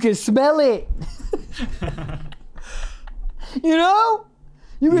 You can smell it. You know?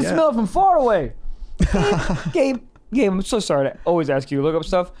 You can Yeah. smell it from far away. Gabe, I'm so sorry to always ask you to look up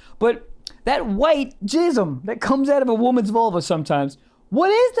stuff, but that white jism that comes out of a woman's vulva sometimes, what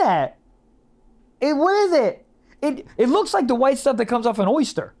is that? What is it? It looks like the white stuff that comes off an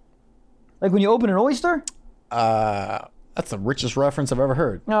oyster. Like when you open an oyster. That's the richest reference I've ever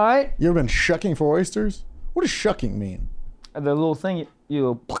heard. All right. You ever been shucking for oysters? What does shucking mean? The little thing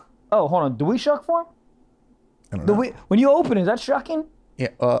you oh, hold on. Do we shuck for 'em? I don't know. When you open it, is that shucking?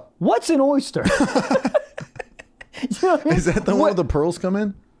 Yeah. What's an oyster? You know what I mean? Is that the one where the pearls come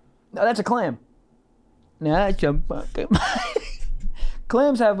in? No, that's a clam. No, that's a fucking...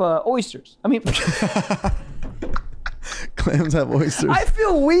 Clams have oysters. I mean, Clams have oysters. I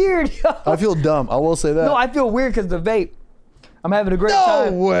feel weird. Yo. I feel dumb. I will say that. No, I feel weird because the vape. I'm having a great No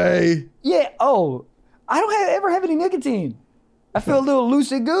time. way. Yeah. Oh, I don't ever have any nicotine. I feel a little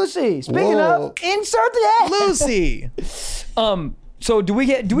loosey goosey. Speaking Whoa. of, insert the ad. Lucy. So do we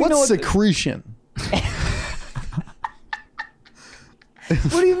know What's what? secretion?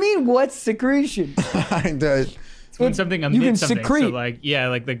 What do you mean? What's secretion? It's when something you can emits something. secrete. So like, yeah,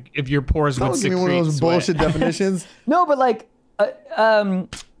 like if your pores would Don't give secrete me one of those sweat. bullshit definitions. No, but like,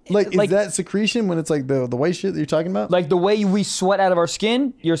 Like, Like- is that secretion when it's like the white shit that you're talking about? like the way we sweat out of our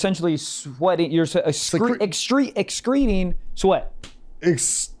skin, you're essentially sweating. You're excreting sweat.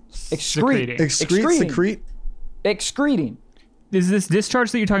 Secreting. Secrete. Excreting. Is this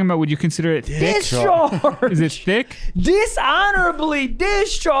discharge that you're talking about? Would you consider it thick? Discharge. Is it thick? Dishonorably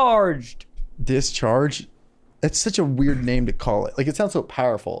discharged. Discharge. That's such a weird name to call it. Like, it sounds so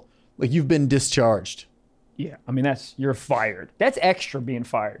powerful. Like, you've been discharged. Yeah, I mean you're fired. That's extra being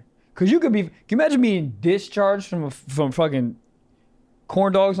fired. Cause you could be. Can you imagine being discharged from fucking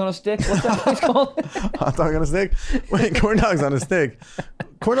corn dogs on a stick? What's that place called? Hot dog on a stick? Wait, corn dogs on a stick.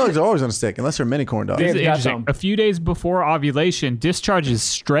 Corn dogs are always on a stick, unless they're mini corn dogs. This Dave's is got interesting. some. A few days before ovulation, discharge is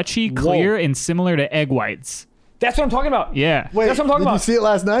stretchy, clear, and similar to egg whites. That's what I'm talking about. Yeah. Wait, That's what I'm talking did you about. see it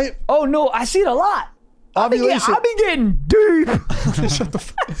last night? Oh no, I see it a lot. ovulation. I be getting deep. Shut the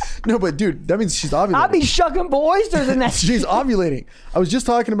fuck. No, but dude, that means she's ovulating. I be shucking oysters in that. She's ovulating. I was just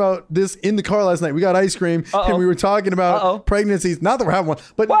talking about this in the car last night. We got ice cream and we were talking about pregnancies. Not that we're having one,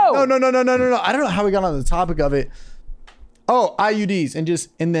 but no. I don't know how we got on the topic of it. Oh, IUDs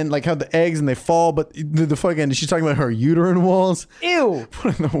and then like how the eggs and they fall, but the fucking she's talking about her uterine walls. Ew.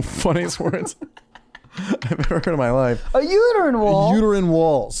 One of the funniest words I've ever heard in my life. A uterine wall. Uterine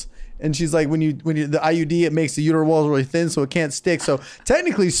walls. And she's like, when you the IUD, it makes the uterine walls really thin, so it can't stick. So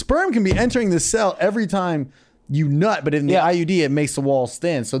technically, sperm can be entering the cell every time you nut, but in the IUD, it makes the walls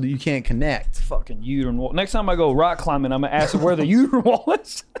thin, so that you can't connect. Fucking uterine wall. Next time I go rock climbing, I'm gonna ask her where the uterine wall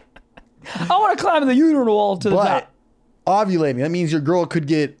is. I want to climb the uterine wall to the top. Ovulating. That means your girl could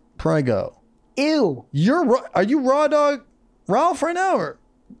get prego. Ew. Are you raw dog Ralph right now? Or?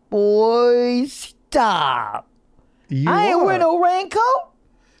 Boy, stop. I ain't wear no raincoat.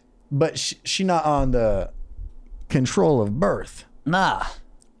 But she not on the control of birth. Nah.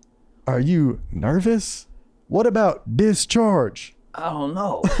 Are you nervous? What about discharge? I don't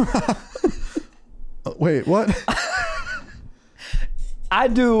know. Wait, what? I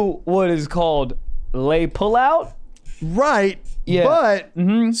do what is called lay pull out. Right. Yeah. But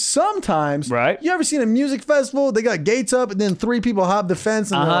sometimes, right. You ever seen a music festival? They got gates up and then 3 people hop the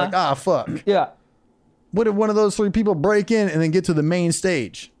fence and they're like, ah, fuck. Yeah. What if one of those 3 people break in and then get to the main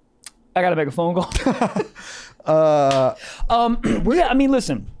stage? I gotta make a phone call. I mean,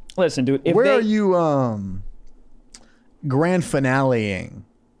 listen, dude. If Where are you grand finaleing?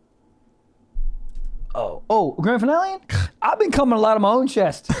 Oh, grand finale? I've been coming a lot of my own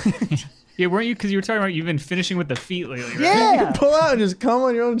chest. Yeah, weren't you? Because you were talking about you've been finishing with the feet lately, right? Yeah. You can pull out and just come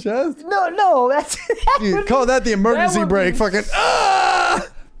on your own chest? No, that's... Dude, call that the emergency brake. Fucking,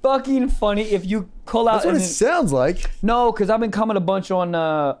 fucking funny if you call out. That's what it sounds like. No, because I've been coming a bunch on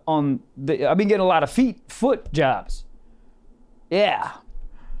I've been getting a lot of foot jobs. Yeah.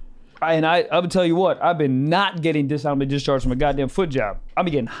 And I'll tell you what, I've been not getting dishonorably discharged from a goddamn foot job. I've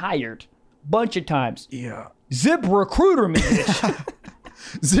been getting hired a bunch of times. Yeah. Zip recruiter me, bitch.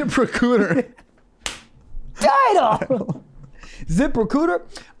 Zip recruiter. Title. Zip recruiter.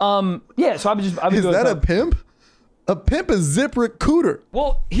 Yeah, so I've been Is that a pimp? A pimp is zip recruiter.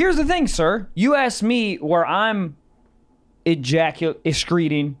 Well, here's the thing, sir. You asked me where I'm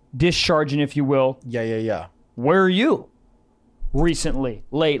excreting, discharging, if you will. Yeah. Where are you? Recently,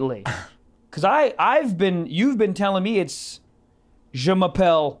 lately. Because you've been telling me it's je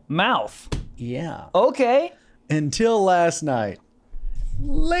m'appelle mouth. Yeah. Okay. Until last night.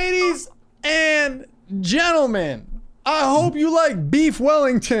 Ladies and gentlemen, I hope you like beef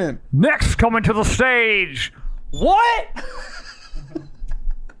Wellington. Next coming to the stage. What?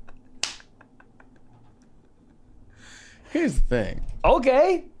 Here's the thing.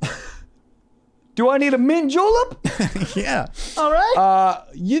 Okay. Do I need a mint julep? Yeah. All right.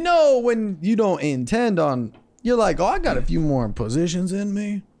 You know when you don't intend on, you're like, oh, I got a few more positions in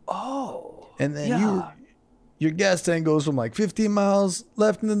me. Oh. And then your gas tank goes from like 15 miles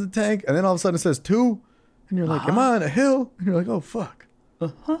left in the tank, and then all of a sudden it says 2, and you're like, am I on a hill? And you're like, oh fuck,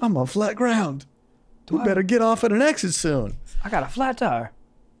 I'm on flat ground. We better get off at an exit soon. I got a flat tire.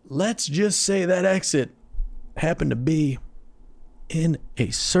 Let's just say that exit happened to be in a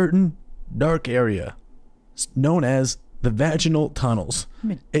certain dark area known as the vaginal tunnels,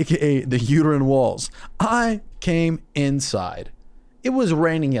 aka the uterine walls. I came inside. It was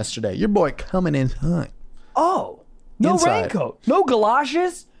raining yesterday. Your boy coming inside. Oh, no Inside. raincoat, no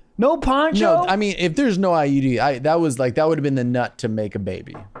galoshes, no poncho. No, I mean, if there's no IUD, that would have been the nut to make a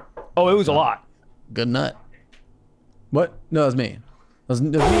baby. Oh, it was a lot. Good nut. What? No, it was me.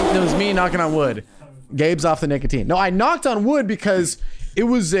 It was me knocking on wood. Gabe's off the nicotine. No, I knocked on wood because it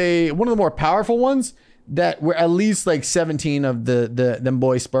was one of the more powerful ones that were at least like 17 of them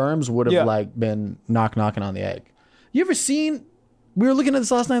boy sperms would have like been knocking on the egg. You ever seen? We were looking at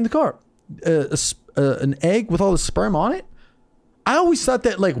this last night in the car. An egg with all the sperm on it. I always thought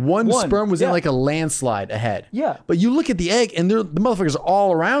that like one sperm was in like a landslide ahead. Yeah. But you look at the egg and the motherfuckers are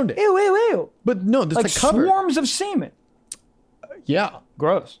all around it. Ew. But no, there's like cover. Swarms of semen. Yeah.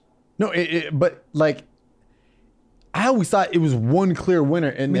 Gross. No, but like, I always thought it was one clear winner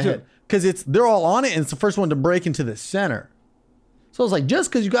in the head because they're all on it and it's the first one to break into the center. So it's like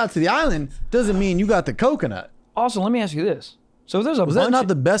just because you got to the island doesn't mean you got the coconut. Also, let me ask you this: so if there's a was that not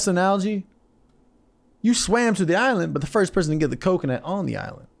the best analogy? You swam to the island, but the first person to get the coconut on the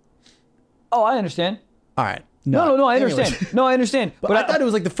island. Oh, I understand. All right. No, I understand. No, I understand. But I thought it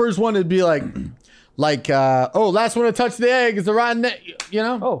was like the first one to be like, last one to touch the egg is the rotten egg, you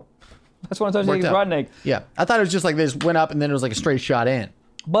know? Oh, that's one to touch the egg is the rotten egg. Yeah. I thought it was just like they just went up and then it was like a straight shot in.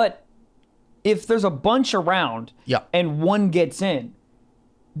 But if there's a bunch around Yeah. and one gets in,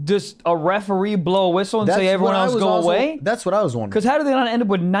 does a referee blow a whistle and say everyone else go away? That's what I was wondering. Because how do they not end up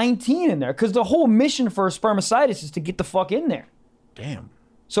with 19 in there? Because the whole mission for spermicitis is to get the fuck in there. Damn.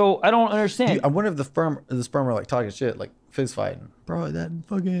 So I don't understand. I wonder if the sperm are like talking shit, like fist fighting. Bro, that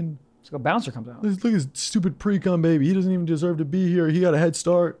fucking It's like a bouncer comes out. look at his stupid pre-cum baby. He doesn't even deserve to be here. He got a head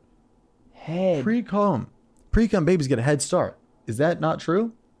start. Head. Pre-cum babies get a head start. Is that not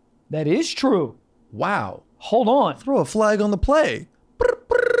true? That is true. Wow. Hold on. Throw a flag on the play.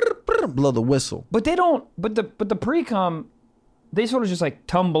 Blow the whistle. But they don't. But the pre-com, they sort of just like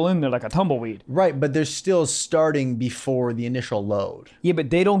tumble in there like a tumbleweed. Right, but they're still starting before the initial load. Yeah, but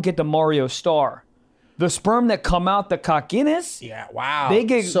they don't get the Mario star. The sperm that come out the cockiness, Yeah, wow. they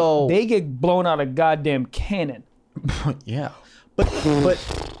get blown out a goddamn cannon. yeah. But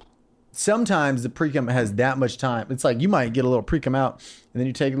sometimes the pre-cum has that much time. It's like you might get a little pre-cum out, and then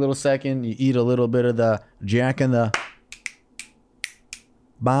you take a little second, you eat a little bit of the Jack in the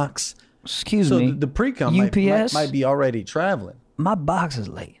Box. Excuse So me. the pre-cum UPS? might be already traveling. My box is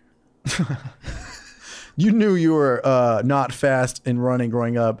late. You knew you were not fast in running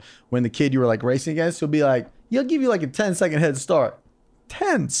growing up when the kid you were like racing against would be like, he'll give you like a 10-second head start.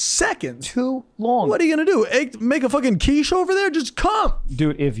 10 seconds? Too long. What are you going to do? Make a fucking quiche over there? Just come.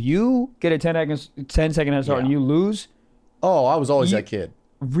 Dude, if you get a 10-second head start Yeah. and you lose, Oh, I was always that kid.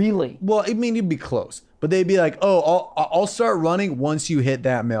 really? Well, I mean, you'd be close. But they'd be like, oh, I'll start running once you hit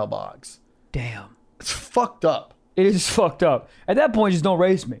that mailbox. Damn. It's fucked up. It is fucked up. At that point, just don't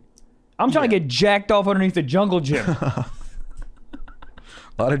race me. I'm trying to get jacked off underneath the jungle gym. A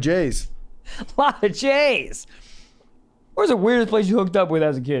lot of J's. A lot of J's. Where's the weirdest place you hooked up with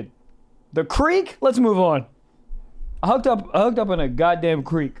as a kid? The creek? Let's move on. I hooked up in a goddamn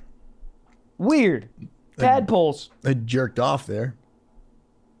creek. Weird. Tadpoles. I jerked off there.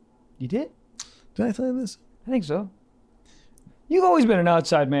 You did? Did I tell you this? I think so. You've always been an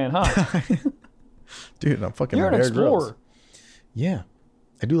outside man, huh? Dude, I'm fucking You're an Bear explorer. Grylls. Yeah.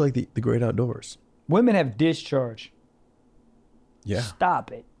 I do like the great outdoors. Women have discharge. Yeah.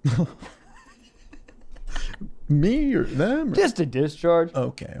 Stop it. Me or them? Just a discharge.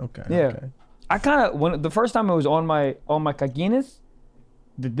 Okay. Yeah. Okay. I kind of when the first time I was on my caguinas,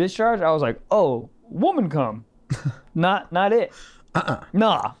 the discharge, I was like, oh, woman come, not it.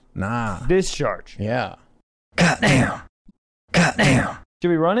 Nah, discharge. Yeah. Goddamn. Should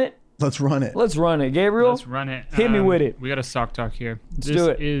we run it? Let's run it. Let's run it, Gabriel. Let's run it. Hit me with it. We got a sock talk here. Let's this do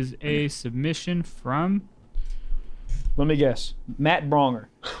it. is a submission from. Let me guess, Matt Bronger.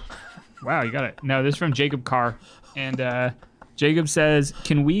 Wow, you got it. No, this is from Jacob Carr. And Jacob says,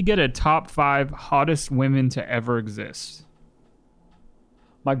 can we get a top 5 hottest women to ever exist?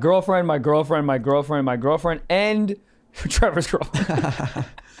 My girlfriend, and Trevor's girlfriend.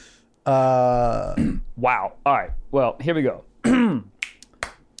 Wow. All right. Well, here we go.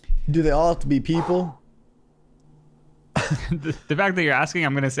 Do they all have to be people? The fact that you're asking,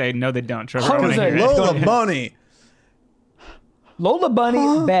 I'm going to say, no, they don't. Trevor, I wanna 100%. hear it. Lola Bunny. Lola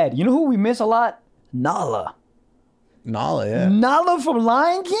Bunny, bad. You know who we miss a lot? Nala. Nala, yeah. Nala from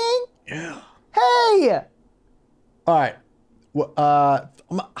Lion King? Yeah. Hey! All right. Well,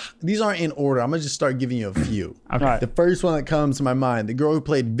 these aren't in order. I'm going to just start giving you a few. Okay. All right. The first one that comes to my mind, the girl who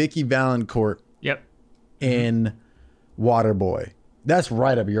played Vicky Valancourt Yep. in Waterboy. That's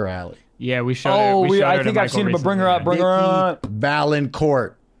right up your alley. Yeah, we showed her. We showed I her think to I've seen it, Michael but bring her up. recently. Bring her up.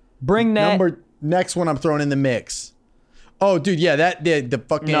 Valancourt. Bring that. Next one I'm throwing in the mix. Oh, dude, yeah, the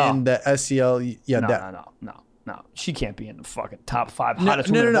fucking No. the SCL, yeah, No. She can't be in the fucking top 5 No,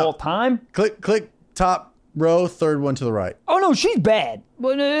 hottest no, women no, of no. all time. Click top row, third one to the right. Oh no, she's bad.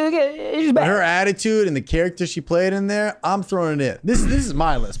 Well, she's bad. Her attitude and the character she played in there, I'm throwing it in. This is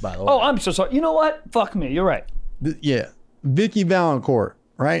my list, by the way. Oh, I'm so sorry. You know what? Fuck me. You're right. Yeah, Vicky Valancourt,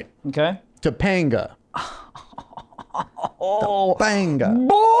 right? Okay. Topanga. Oh, Banga.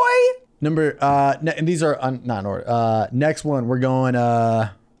 boy. Number and these are not in order. Next one we're going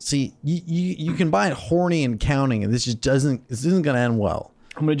see you combine horny and counting and this isn't gonna end well.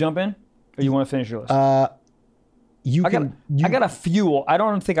 I'm gonna jump in, or you want to finish your list? I got a few. I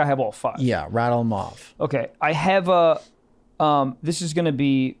don't think I have all 5. Yeah, rattle them off. Okay, I have a. This is gonna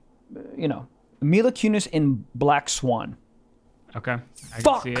be, Mila Kunis in Black Swan. Okay. I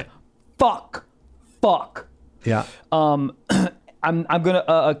Fuck. can see it. Fuck. Yeah. I'm gonna.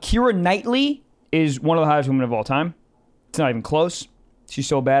 Keira Knightley is one of the hottest women of all time. It's not even close. She's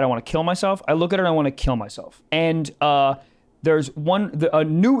so bad, I want to kill myself. I look at her and I want to kill myself. And there's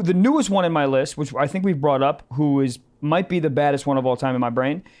the newest one in my list, which I think we've brought up, who might be the baddest one of all time in my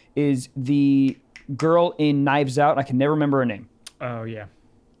brain, is the girl in Knives Out. I can never remember her name. Oh, yeah.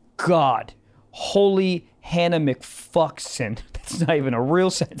 God, Holy Hannah McFuckson. That's not even a real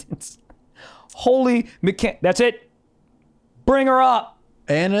sentence. Holy McCann. That's it. Bring her up.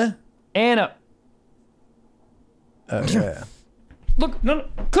 Anna. Yeah. Look, no,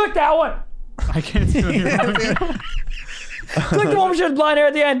 click that one. I can't see what you're doing. Click the one with just blind hair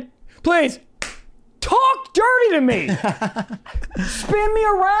at the end. Please. Talk dirty to me. Spin me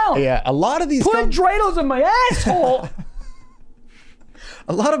around. Yeah, a lot of these. Put dreidels in my asshole.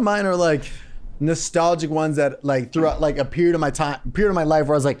 A lot of mine are like nostalgic ones that like throughout like a period of my life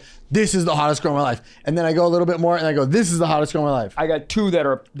where I was like, this is the hottest girl in my life, and then I go a little bit more and I go, this is the hottest girl in my life. I got two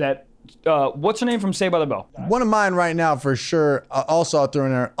that. What's her name from Saved by the Bell? One of mine right now for sure. Also, I'll throw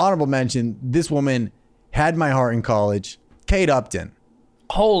in an honorable mention. This woman had my heart in college. Kate Upton.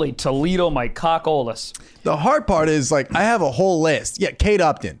 Holy Toledo, my cockolas. The hard part is like I have a whole list. Yeah, Kate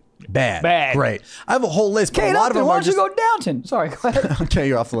Upton. Bad. Great. I have a whole list, but Kate a lot Upton, of them why are don't you just. go Downton? Sorry, go ahead. Okay,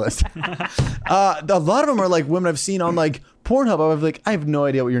 you're off the list. A lot of them are like women I've seen on like Pornhub. I'm like, I have no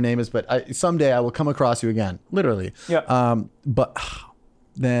idea what your name is, but someday I will come across you again. Literally. Yeah. But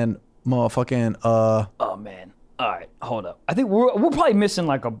then motherfucking Oh man. All right, hold up. I think we're probably missing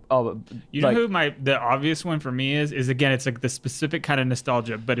like a You know who the obvious one for me is again, it's like the specific kind of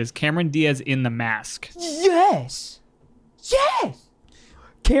nostalgia, but is Cameron Diaz in The Mask? Yes.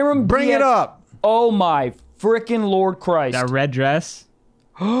 Cameron bring Diaz. it up. Oh my freaking Lord Christ. That red dress?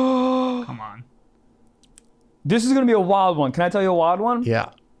 Come on. This is going to be a wild one. Can I tell you a wild one?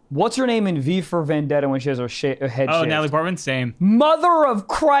 Yeah. What's her name in V for Vendetta when she has her head Oh, shaved? Natalie Portman, same. Mother of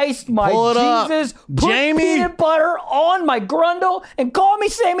Christ, my Pull it up. Jesus. Put Jamie. peanut butter on my grundle and call me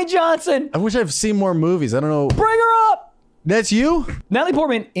Sammy Johnson. I wish I've seen more movies. I don't know. Bring her up. That's you? Natalie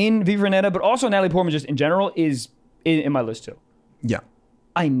Portman in V for Vendetta, but also Natalie Portman just in general is in my list too. Yeah.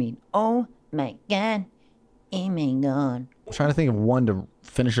 I mean, Oh my God. Oh my God. I'm trying to think of one to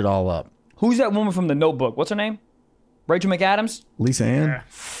finish it all up. who's that woman from The Notebook? What's her name? Rachel McAdams? Lisa Ann?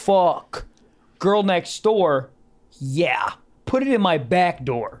 Fuck. Girl Next Door? Yeah. Put it in my back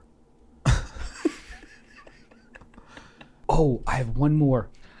door. Oh, I have one more.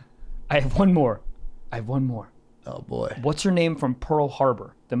 Oh boy. What's her name from Pearl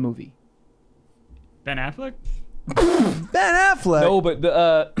Harbor, the movie? Ben Affleck? Ben Affleck. No, but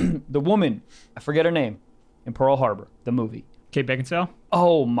the woman, I forget her name, in Pearl Harbor, the movie. Kate Beckinsale?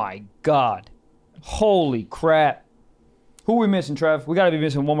 Oh my God. Holy crap. Who are we missing, Trev? We gotta be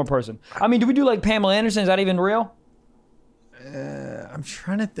missing one more person. I mean, do we do like Pamela Anderson? Is that even real? I'm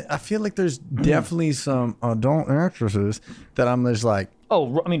trying to think. I feel like there's definitely some adult actresses that I'm just like,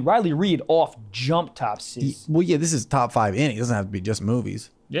 Oh, I mean, Riley Reid off Jump Top sis. well, yeah, this is top 5 any. It doesn't have to be just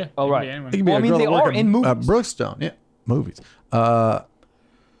movies. Yeah. Oh, it could right. be anyone. It could be Well, a I mean, girl they that worked are in movies. Brookstone. Yeah, movies. I'm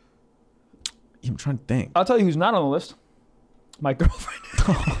trying to think. I'll tell you who's not on the list. My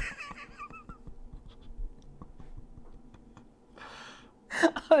girlfriend.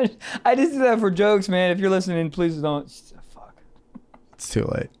 I just did that for jokes, man. If you're listening, please don't. Fuck. It's too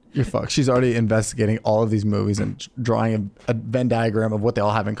late. You're fucked. She's already investigating all of these movies and drawing a Venn diagram of what they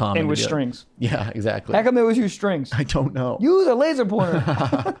all have in common. And with together. strings. Yeah, exactly. How come they always use strings? I don't know. Use a laser pointer.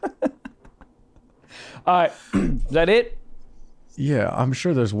 All right. Is that it? Yeah, I'm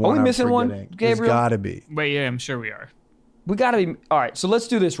sure there's one. we I'm missing one, forgetting. Gabriel? There's gotta be. Wait, yeah, I'm sure we are. We got to be. All right. So let's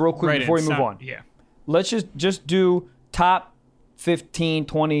do this real quick Right, before we it's move not- on. Yeah. Let's just do top 15,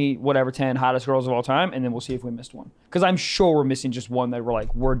 20, whatever, 10 hottest girls of all time, and then we'll see if we missed one. Because I'm sure we're missing just one that we're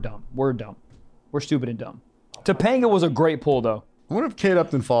like, we're dumb. We're dumb. We're stupid and dumb. Topanga was a great pull, though. I wonder if Kate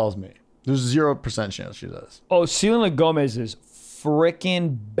Upton follows me. There's 0% chance she does. Oh, Selena Gomez is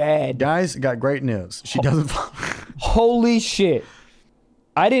freaking bad. Guys, got great news. She doesn't follow. Holy shit.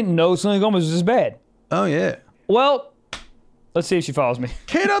 I didn't know Selena Gomez was this bad. Oh, yeah. Well, let's see if she follows me.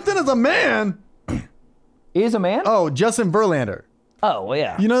 Kate Upton is a man. Is a man? Oh, Justin Verlander. Oh, well,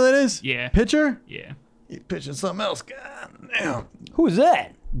 yeah. You know who that is? Yeah. Pitcher? Yeah. He's pitching something else. God damn. Who is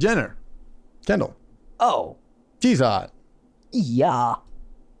that? Jenner. Kendall. Oh, She's hot. yeah.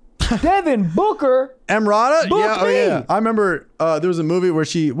 Devin Booker. Emrata? Book Yeah, oh me. yeah. I remember there was a movie where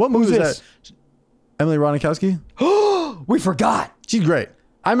what movie Who's was that? Emily Ratajkowski? We forgot. She's great.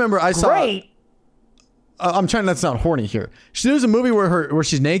 I remember I saw. Great. I'm trying not to sound horny here. There's a movie where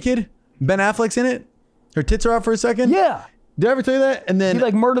she's naked. Ben Affleck's in it. Her tits are out for a second. Yeah. Did I ever tell you that? And then He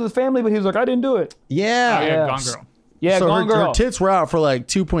like murdered the family, but he was like, I didn't do it. yeah. Yeah, Yeah. Gone Girl. Yeah, So Gone Girl. her tits were out for like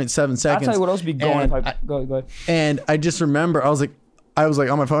 2.7 seconds. I'll tell you what else would be going And if I go ahead. And I just remember I was like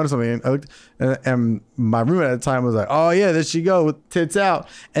on my phone or something, and I looked, and my roommate at the time was like, "Oh yeah, there she go with tits out."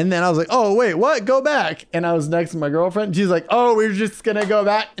 And then I was like, "Oh wait, what? Go back." And I was next to my girlfriend. She's like, "Oh, we're just gonna go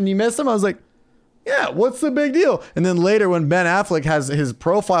back, and you missed them." I was like, Yeah, what's the big deal? And then later when Ben Affleck has his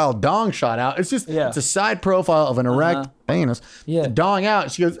profile dong shot out, it's just it's a side profile of an erect penis. Yeah. Dong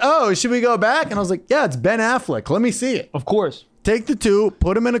out. She goes, "Oh, should we go back?" And I was like, "Yeah, it's Ben Affleck. Let me see it." Of course. Take the two,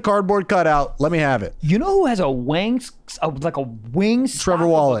 put them in a cardboard cutout. Let me have it. You know who has a wing, like a wing stop Trevor of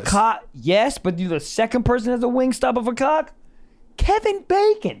a Wallace. cock? Yes, but the second person has a wing stop of a cock? Kevin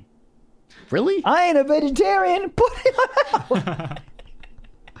Bacon. Really? I ain't a vegetarian. Put him out.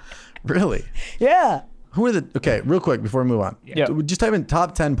 Really? Yeah. Who are the... Okay, real quick before we move on. Yeah. Just type in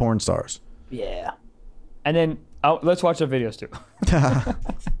top 10 porn stars. Yeah. And then let's watch their videos too.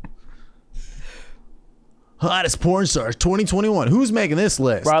 Hottest porn stars 2021. Who's making this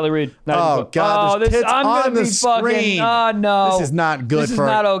list? Riley Reid. Oh, God. There's tits I'm on gonna the be fucking. screen. Oh, no. This is not good This is for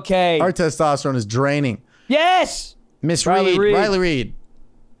not okay. Our testosterone is draining. Yes. Miss Riley Reid. Reid. Riley Reid.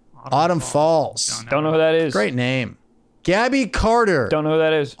 Autumn Falls. Don't know who that is. Great name. Gabby Carter. Don't know who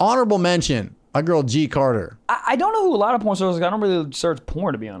that is. Honorable mention. My girl G. Carter. I don't know who a lot of porn stars are. I don't really search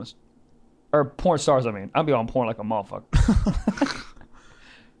porn, to be honest. Or porn stars, I mean. I'll be on porn like a motherfucker.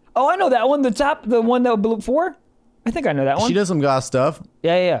 Oh, I know that one. The one that blew 4? I think I know that one. She does some goth stuff.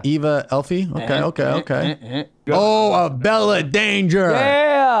 Yeah. Eva Elfie. Okay. Oh, Abella Danger.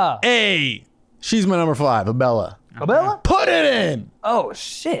 Yeah. Hey. She's my number 5, Abella. Abella? Put it in. Oh,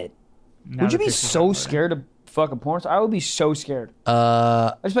 shit. Now Would you the be picture's so uploaded. scared to fuck a porn star? I would be so scared.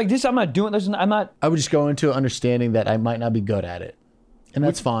 I just be like, this, I'm not doing this. I'm not. I would just go into understanding that I might not be good at it. And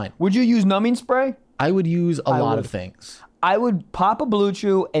that's fine. Would you use numbing spray? I would use a lot would. of things. I would pop a Blue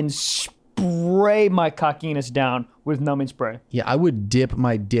Chew and spray my cockiness down with numbing spray. Yeah, I would dip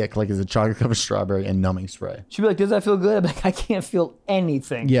my dick like it's a chocolate covered strawberry in numbing spray. She'd be like, does that feel good? I'd be like, I can't feel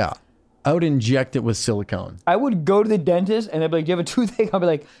anything. Yeah. I would inject it with silicone. I would go to the dentist and they'd be like, do you have a toothache? I'd be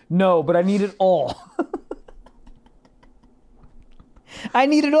like, no, but I need it all. I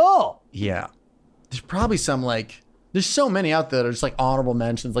need it all. Yeah. There's probably some there's so many out there that are just like honorable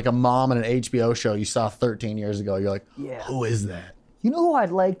mentions, like a mom in an HBO show you saw 13 years ago. You're like, Yeah. who is that? You know who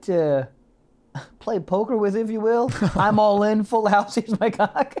I'd like to play poker with, if you will? I'm all in, full house, here's my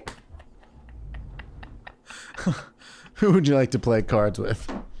cock. Who would you like to play cards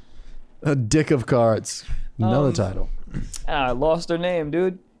with? A dick of cards. Another title. I lost her name,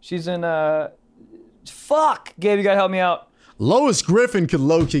 dude. She's in, fuck. Gabe, you gotta help me out. Lois Griffin could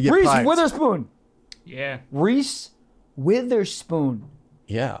low-key get Reese piped. Witherspoon. Yeah. Reese Witherspoon.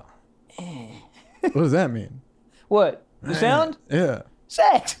 Yeah. What does that mean? What? The sound? Yeah.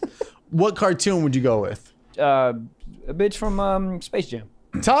 Sex. What cartoon would you go with? A bitch from Space Jam.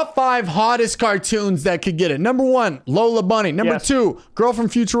 Top 5 hottest cartoons that could get it. Number 1, Lola Bunny. Number Yes. 2, Girl from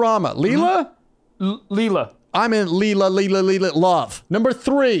Futurama. Leela? Leela. I'm in Leela Love. Number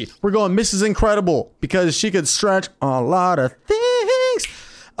 3, we're going Mrs. Incredible because she could stretch a lot of things.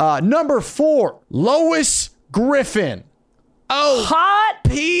 Number 4, Lois Griffin. Oh, Hot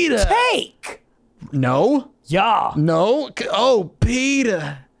Peter. take. No. Yeah. No. Oh,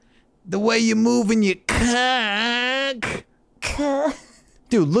 Peter. The way you're moving your cock.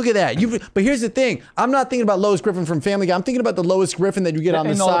 Dude, look at that. But here's the thing. I'm not thinking about Lois Griffin from Family Guy. I'm thinking about the Lois Griffin that you get on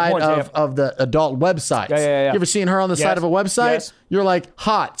the In all the side porns, of the adult websites. Yeah. You ever seen her on the side of a website? Yes. You're like,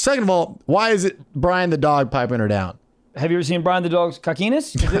 hot. Second of all, why is it Brian the dog piping her down? Have you ever seen Brian the Dog's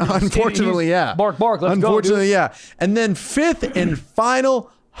cockiness? Unfortunately, yeah. Bark, let's go, Unfortunately, dude. yeah. And then 5th and final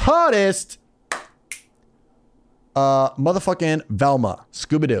hottest, motherfucking Velma,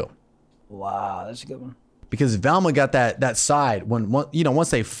 Scooby-Doo. Wow, that's a good one. Because Velma got that side when once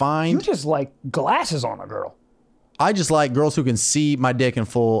they You find. just like glasses on a girl. I just like girls who can see my dick in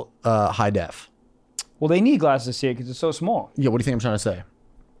full high def. Well, they need glasses to see it because it's so small. Yeah, what do you think I'm trying to say?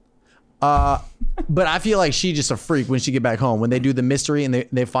 But I feel like she's just a freak when she get back home. When they do the mystery and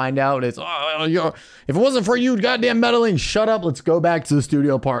they find out it's, if it wasn't for you goddamn meddling, shut up. Let's go back to the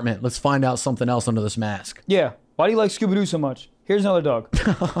studio apartment. Let's find out something else under this mask. Yeah. Why do you like Scooby-Doo so much? Here's another dog.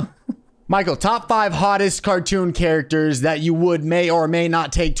 Michael, top 5 hottest cartoon characters that you may or may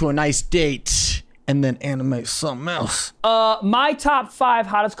not take to a nice date and then animate something else. My top 5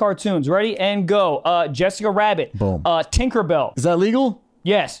 hottest cartoons. Ready and go. Jessica Rabbit. Boom. Tinkerbell. Is that legal?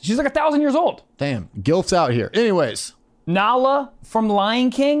 Yes. She's like 1,000 years old. Damn, Gilf's out here. Anyways. Nala from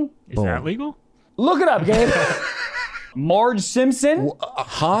Lion King. Is that legal? Look it up, Gabe. Marge Simpson.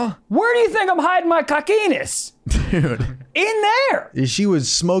 Huh? Where do you think I'm hiding my cockiness? Dude. In there. She would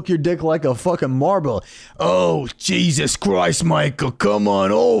smoke your dick like a fucking marble. Oh, Jesus Christ, Michael, come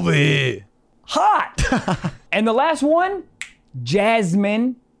on over here. Hot. And the last one,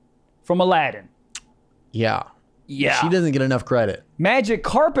 Jasmine from Aladdin. Yeah. Yeah. She doesn't get enough credit. Magic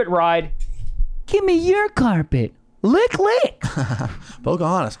Carpet Ride. Give me your carpet. Lick, lick.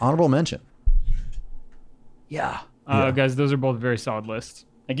 Pocahontas, honorable mention. Yeah. Guys, those are both very solid lists.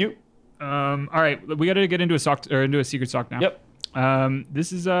 Thank you. All right, we got to get into a secret sock now. Yep.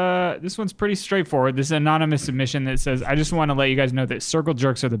 This one's pretty straightforward. This is an anonymous submission that says, "I just want to let you guys know that circle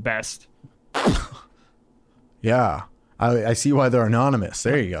jerks are the best." Yeah. I see why they're anonymous.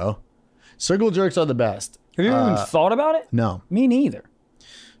 There you go. Circle jerks are the best. Have you even thought about it? No. Me neither.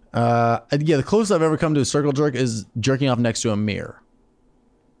 Yeah, the closest I've ever come to a circle jerk is jerking off next to a mirror.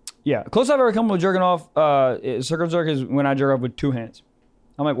 Yeah. Closest I've ever come to jerking off, circle jerk is when I jerk off with 2 hands.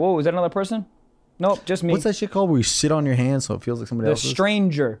 I'm like, whoa, is that another person? Nope, just me. What's that shit called where you sit on your hands so it feels like somebody The else's?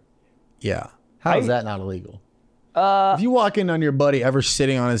 stranger. Yeah. How is that not illegal? If you walk in on your buddy ever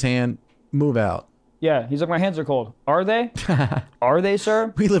sitting on his hand, move out. Yeah, he's like, my hands are cold. Are they? Are they,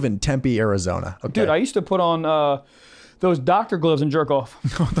 sir? We live in Tempe, Arizona. Okay. Dude, I used to put on those doctor gloves and jerk off.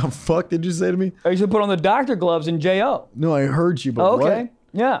 What the fuck did you say to me? I used to put on the doctor gloves in J.O. No, I heard you, but Oh, okay. what?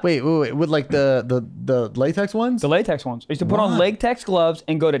 Yeah. Wait. With like the latex ones? The latex ones. I used to put on Why? latex gloves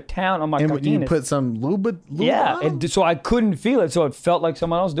and go to town on my and you coquines. put some lube Yeah, on 'em? so I couldn't feel it, so it felt like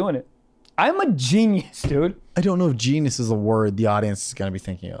someone else doing it. I'm a genius, dude. I don't know if genius is a word the audience is going to be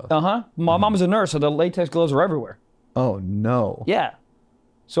thinking of. Uh-huh. My mom was a nurse, so the latex gloves were everywhere. Oh, no. Yeah.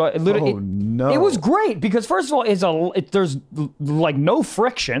 So it literally, Oh, no. it was great because first of all, there's like no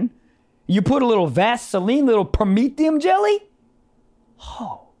friction. You put a little Vaseline, little Prometheum jelly.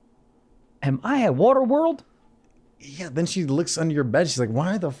 Oh, am I at Waterworld? Yeah, then she looks under your bed. She's like,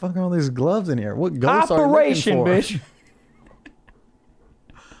 why the fuck are all these gloves in here? What ghosts Operation, are you looking bitch. for?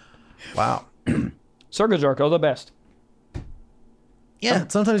 Wow. Circle jerk, are the best. Yeah,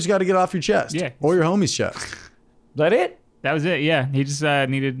 sometimes you got to get off your chest. Yeah. Or your homie's chest. Is that it? That was it. Yeah, he just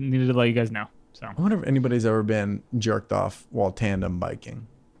needed to let you guys know. So I wonder if anybody's ever been jerked off while tandem biking.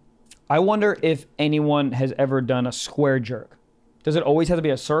 I wonder if anyone has ever done a square jerk. Does it always have to be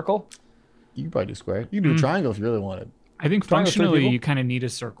a circle? You can probably do square. You can do a triangle if you really wanted. I think Triangle, three functionally people? you kind of need a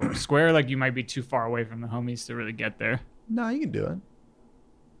circle. Square, like you might be too far away from the homies to really get there. No, you can do it.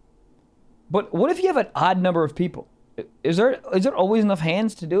 But what if you have an odd number of people? Is there always enough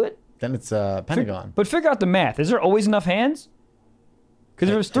hands to do it? Then it's Pentagon. But figure out the math. Is there always enough hands? Because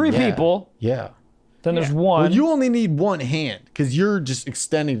if there's 3 Yeah. people, Yeah. then there's Yeah. one. Well, you only need one hand because you're just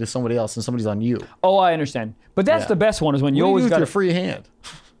extending to somebody else and somebody's on you. Oh, I understand. But that's Yeah. the best one is when you What do always do with got your to free hand?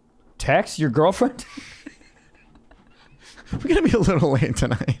 text your girlfriend. We're going to be a little late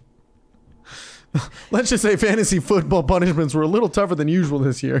tonight. Let's just say fantasy football punishments were a little tougher than usual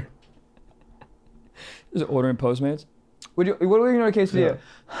this year. Is it ordering Postmates? What are we going to a quesadilla?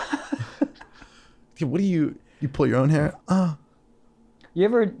 What do you pull your own hair? You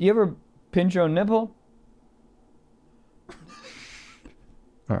ever pinch your own nipple?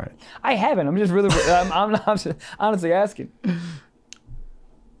 All right. I haven't. I'm just really. I'm honestly asking.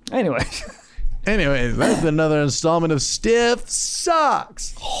 Anyway, Anyways, that's another installment of Stiff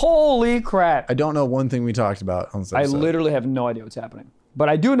Socks. holy crap! I don't know one thing we talked about on this I episode. literally have no idea what's happening. But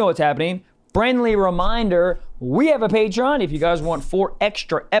I do know what's happening. Friendly reminder, we have a Patreon. If you guys want 4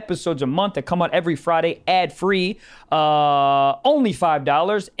 extra episodes a month that come out every Friday, ad-free, only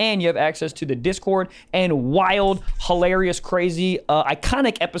 $5, and you have access to the Discord and wild, hilarious, crazy,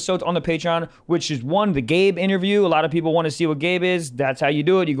 iconic episodes on the Patreon, which is one, the Gabe interview. A lot of people want to see what Gabe is. That's how you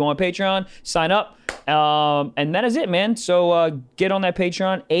do it. You go on Patreon, sign up, and that is it, man. So get on that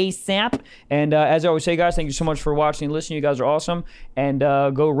Patreon ASAP. And as I always say, guys, thank you so much for watching and listening. You guys are awesome. And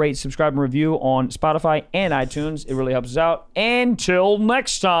go rate, subscribe, and review on Spotify and iTunes. It really helps us out. Until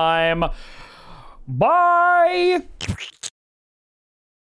next time, bye.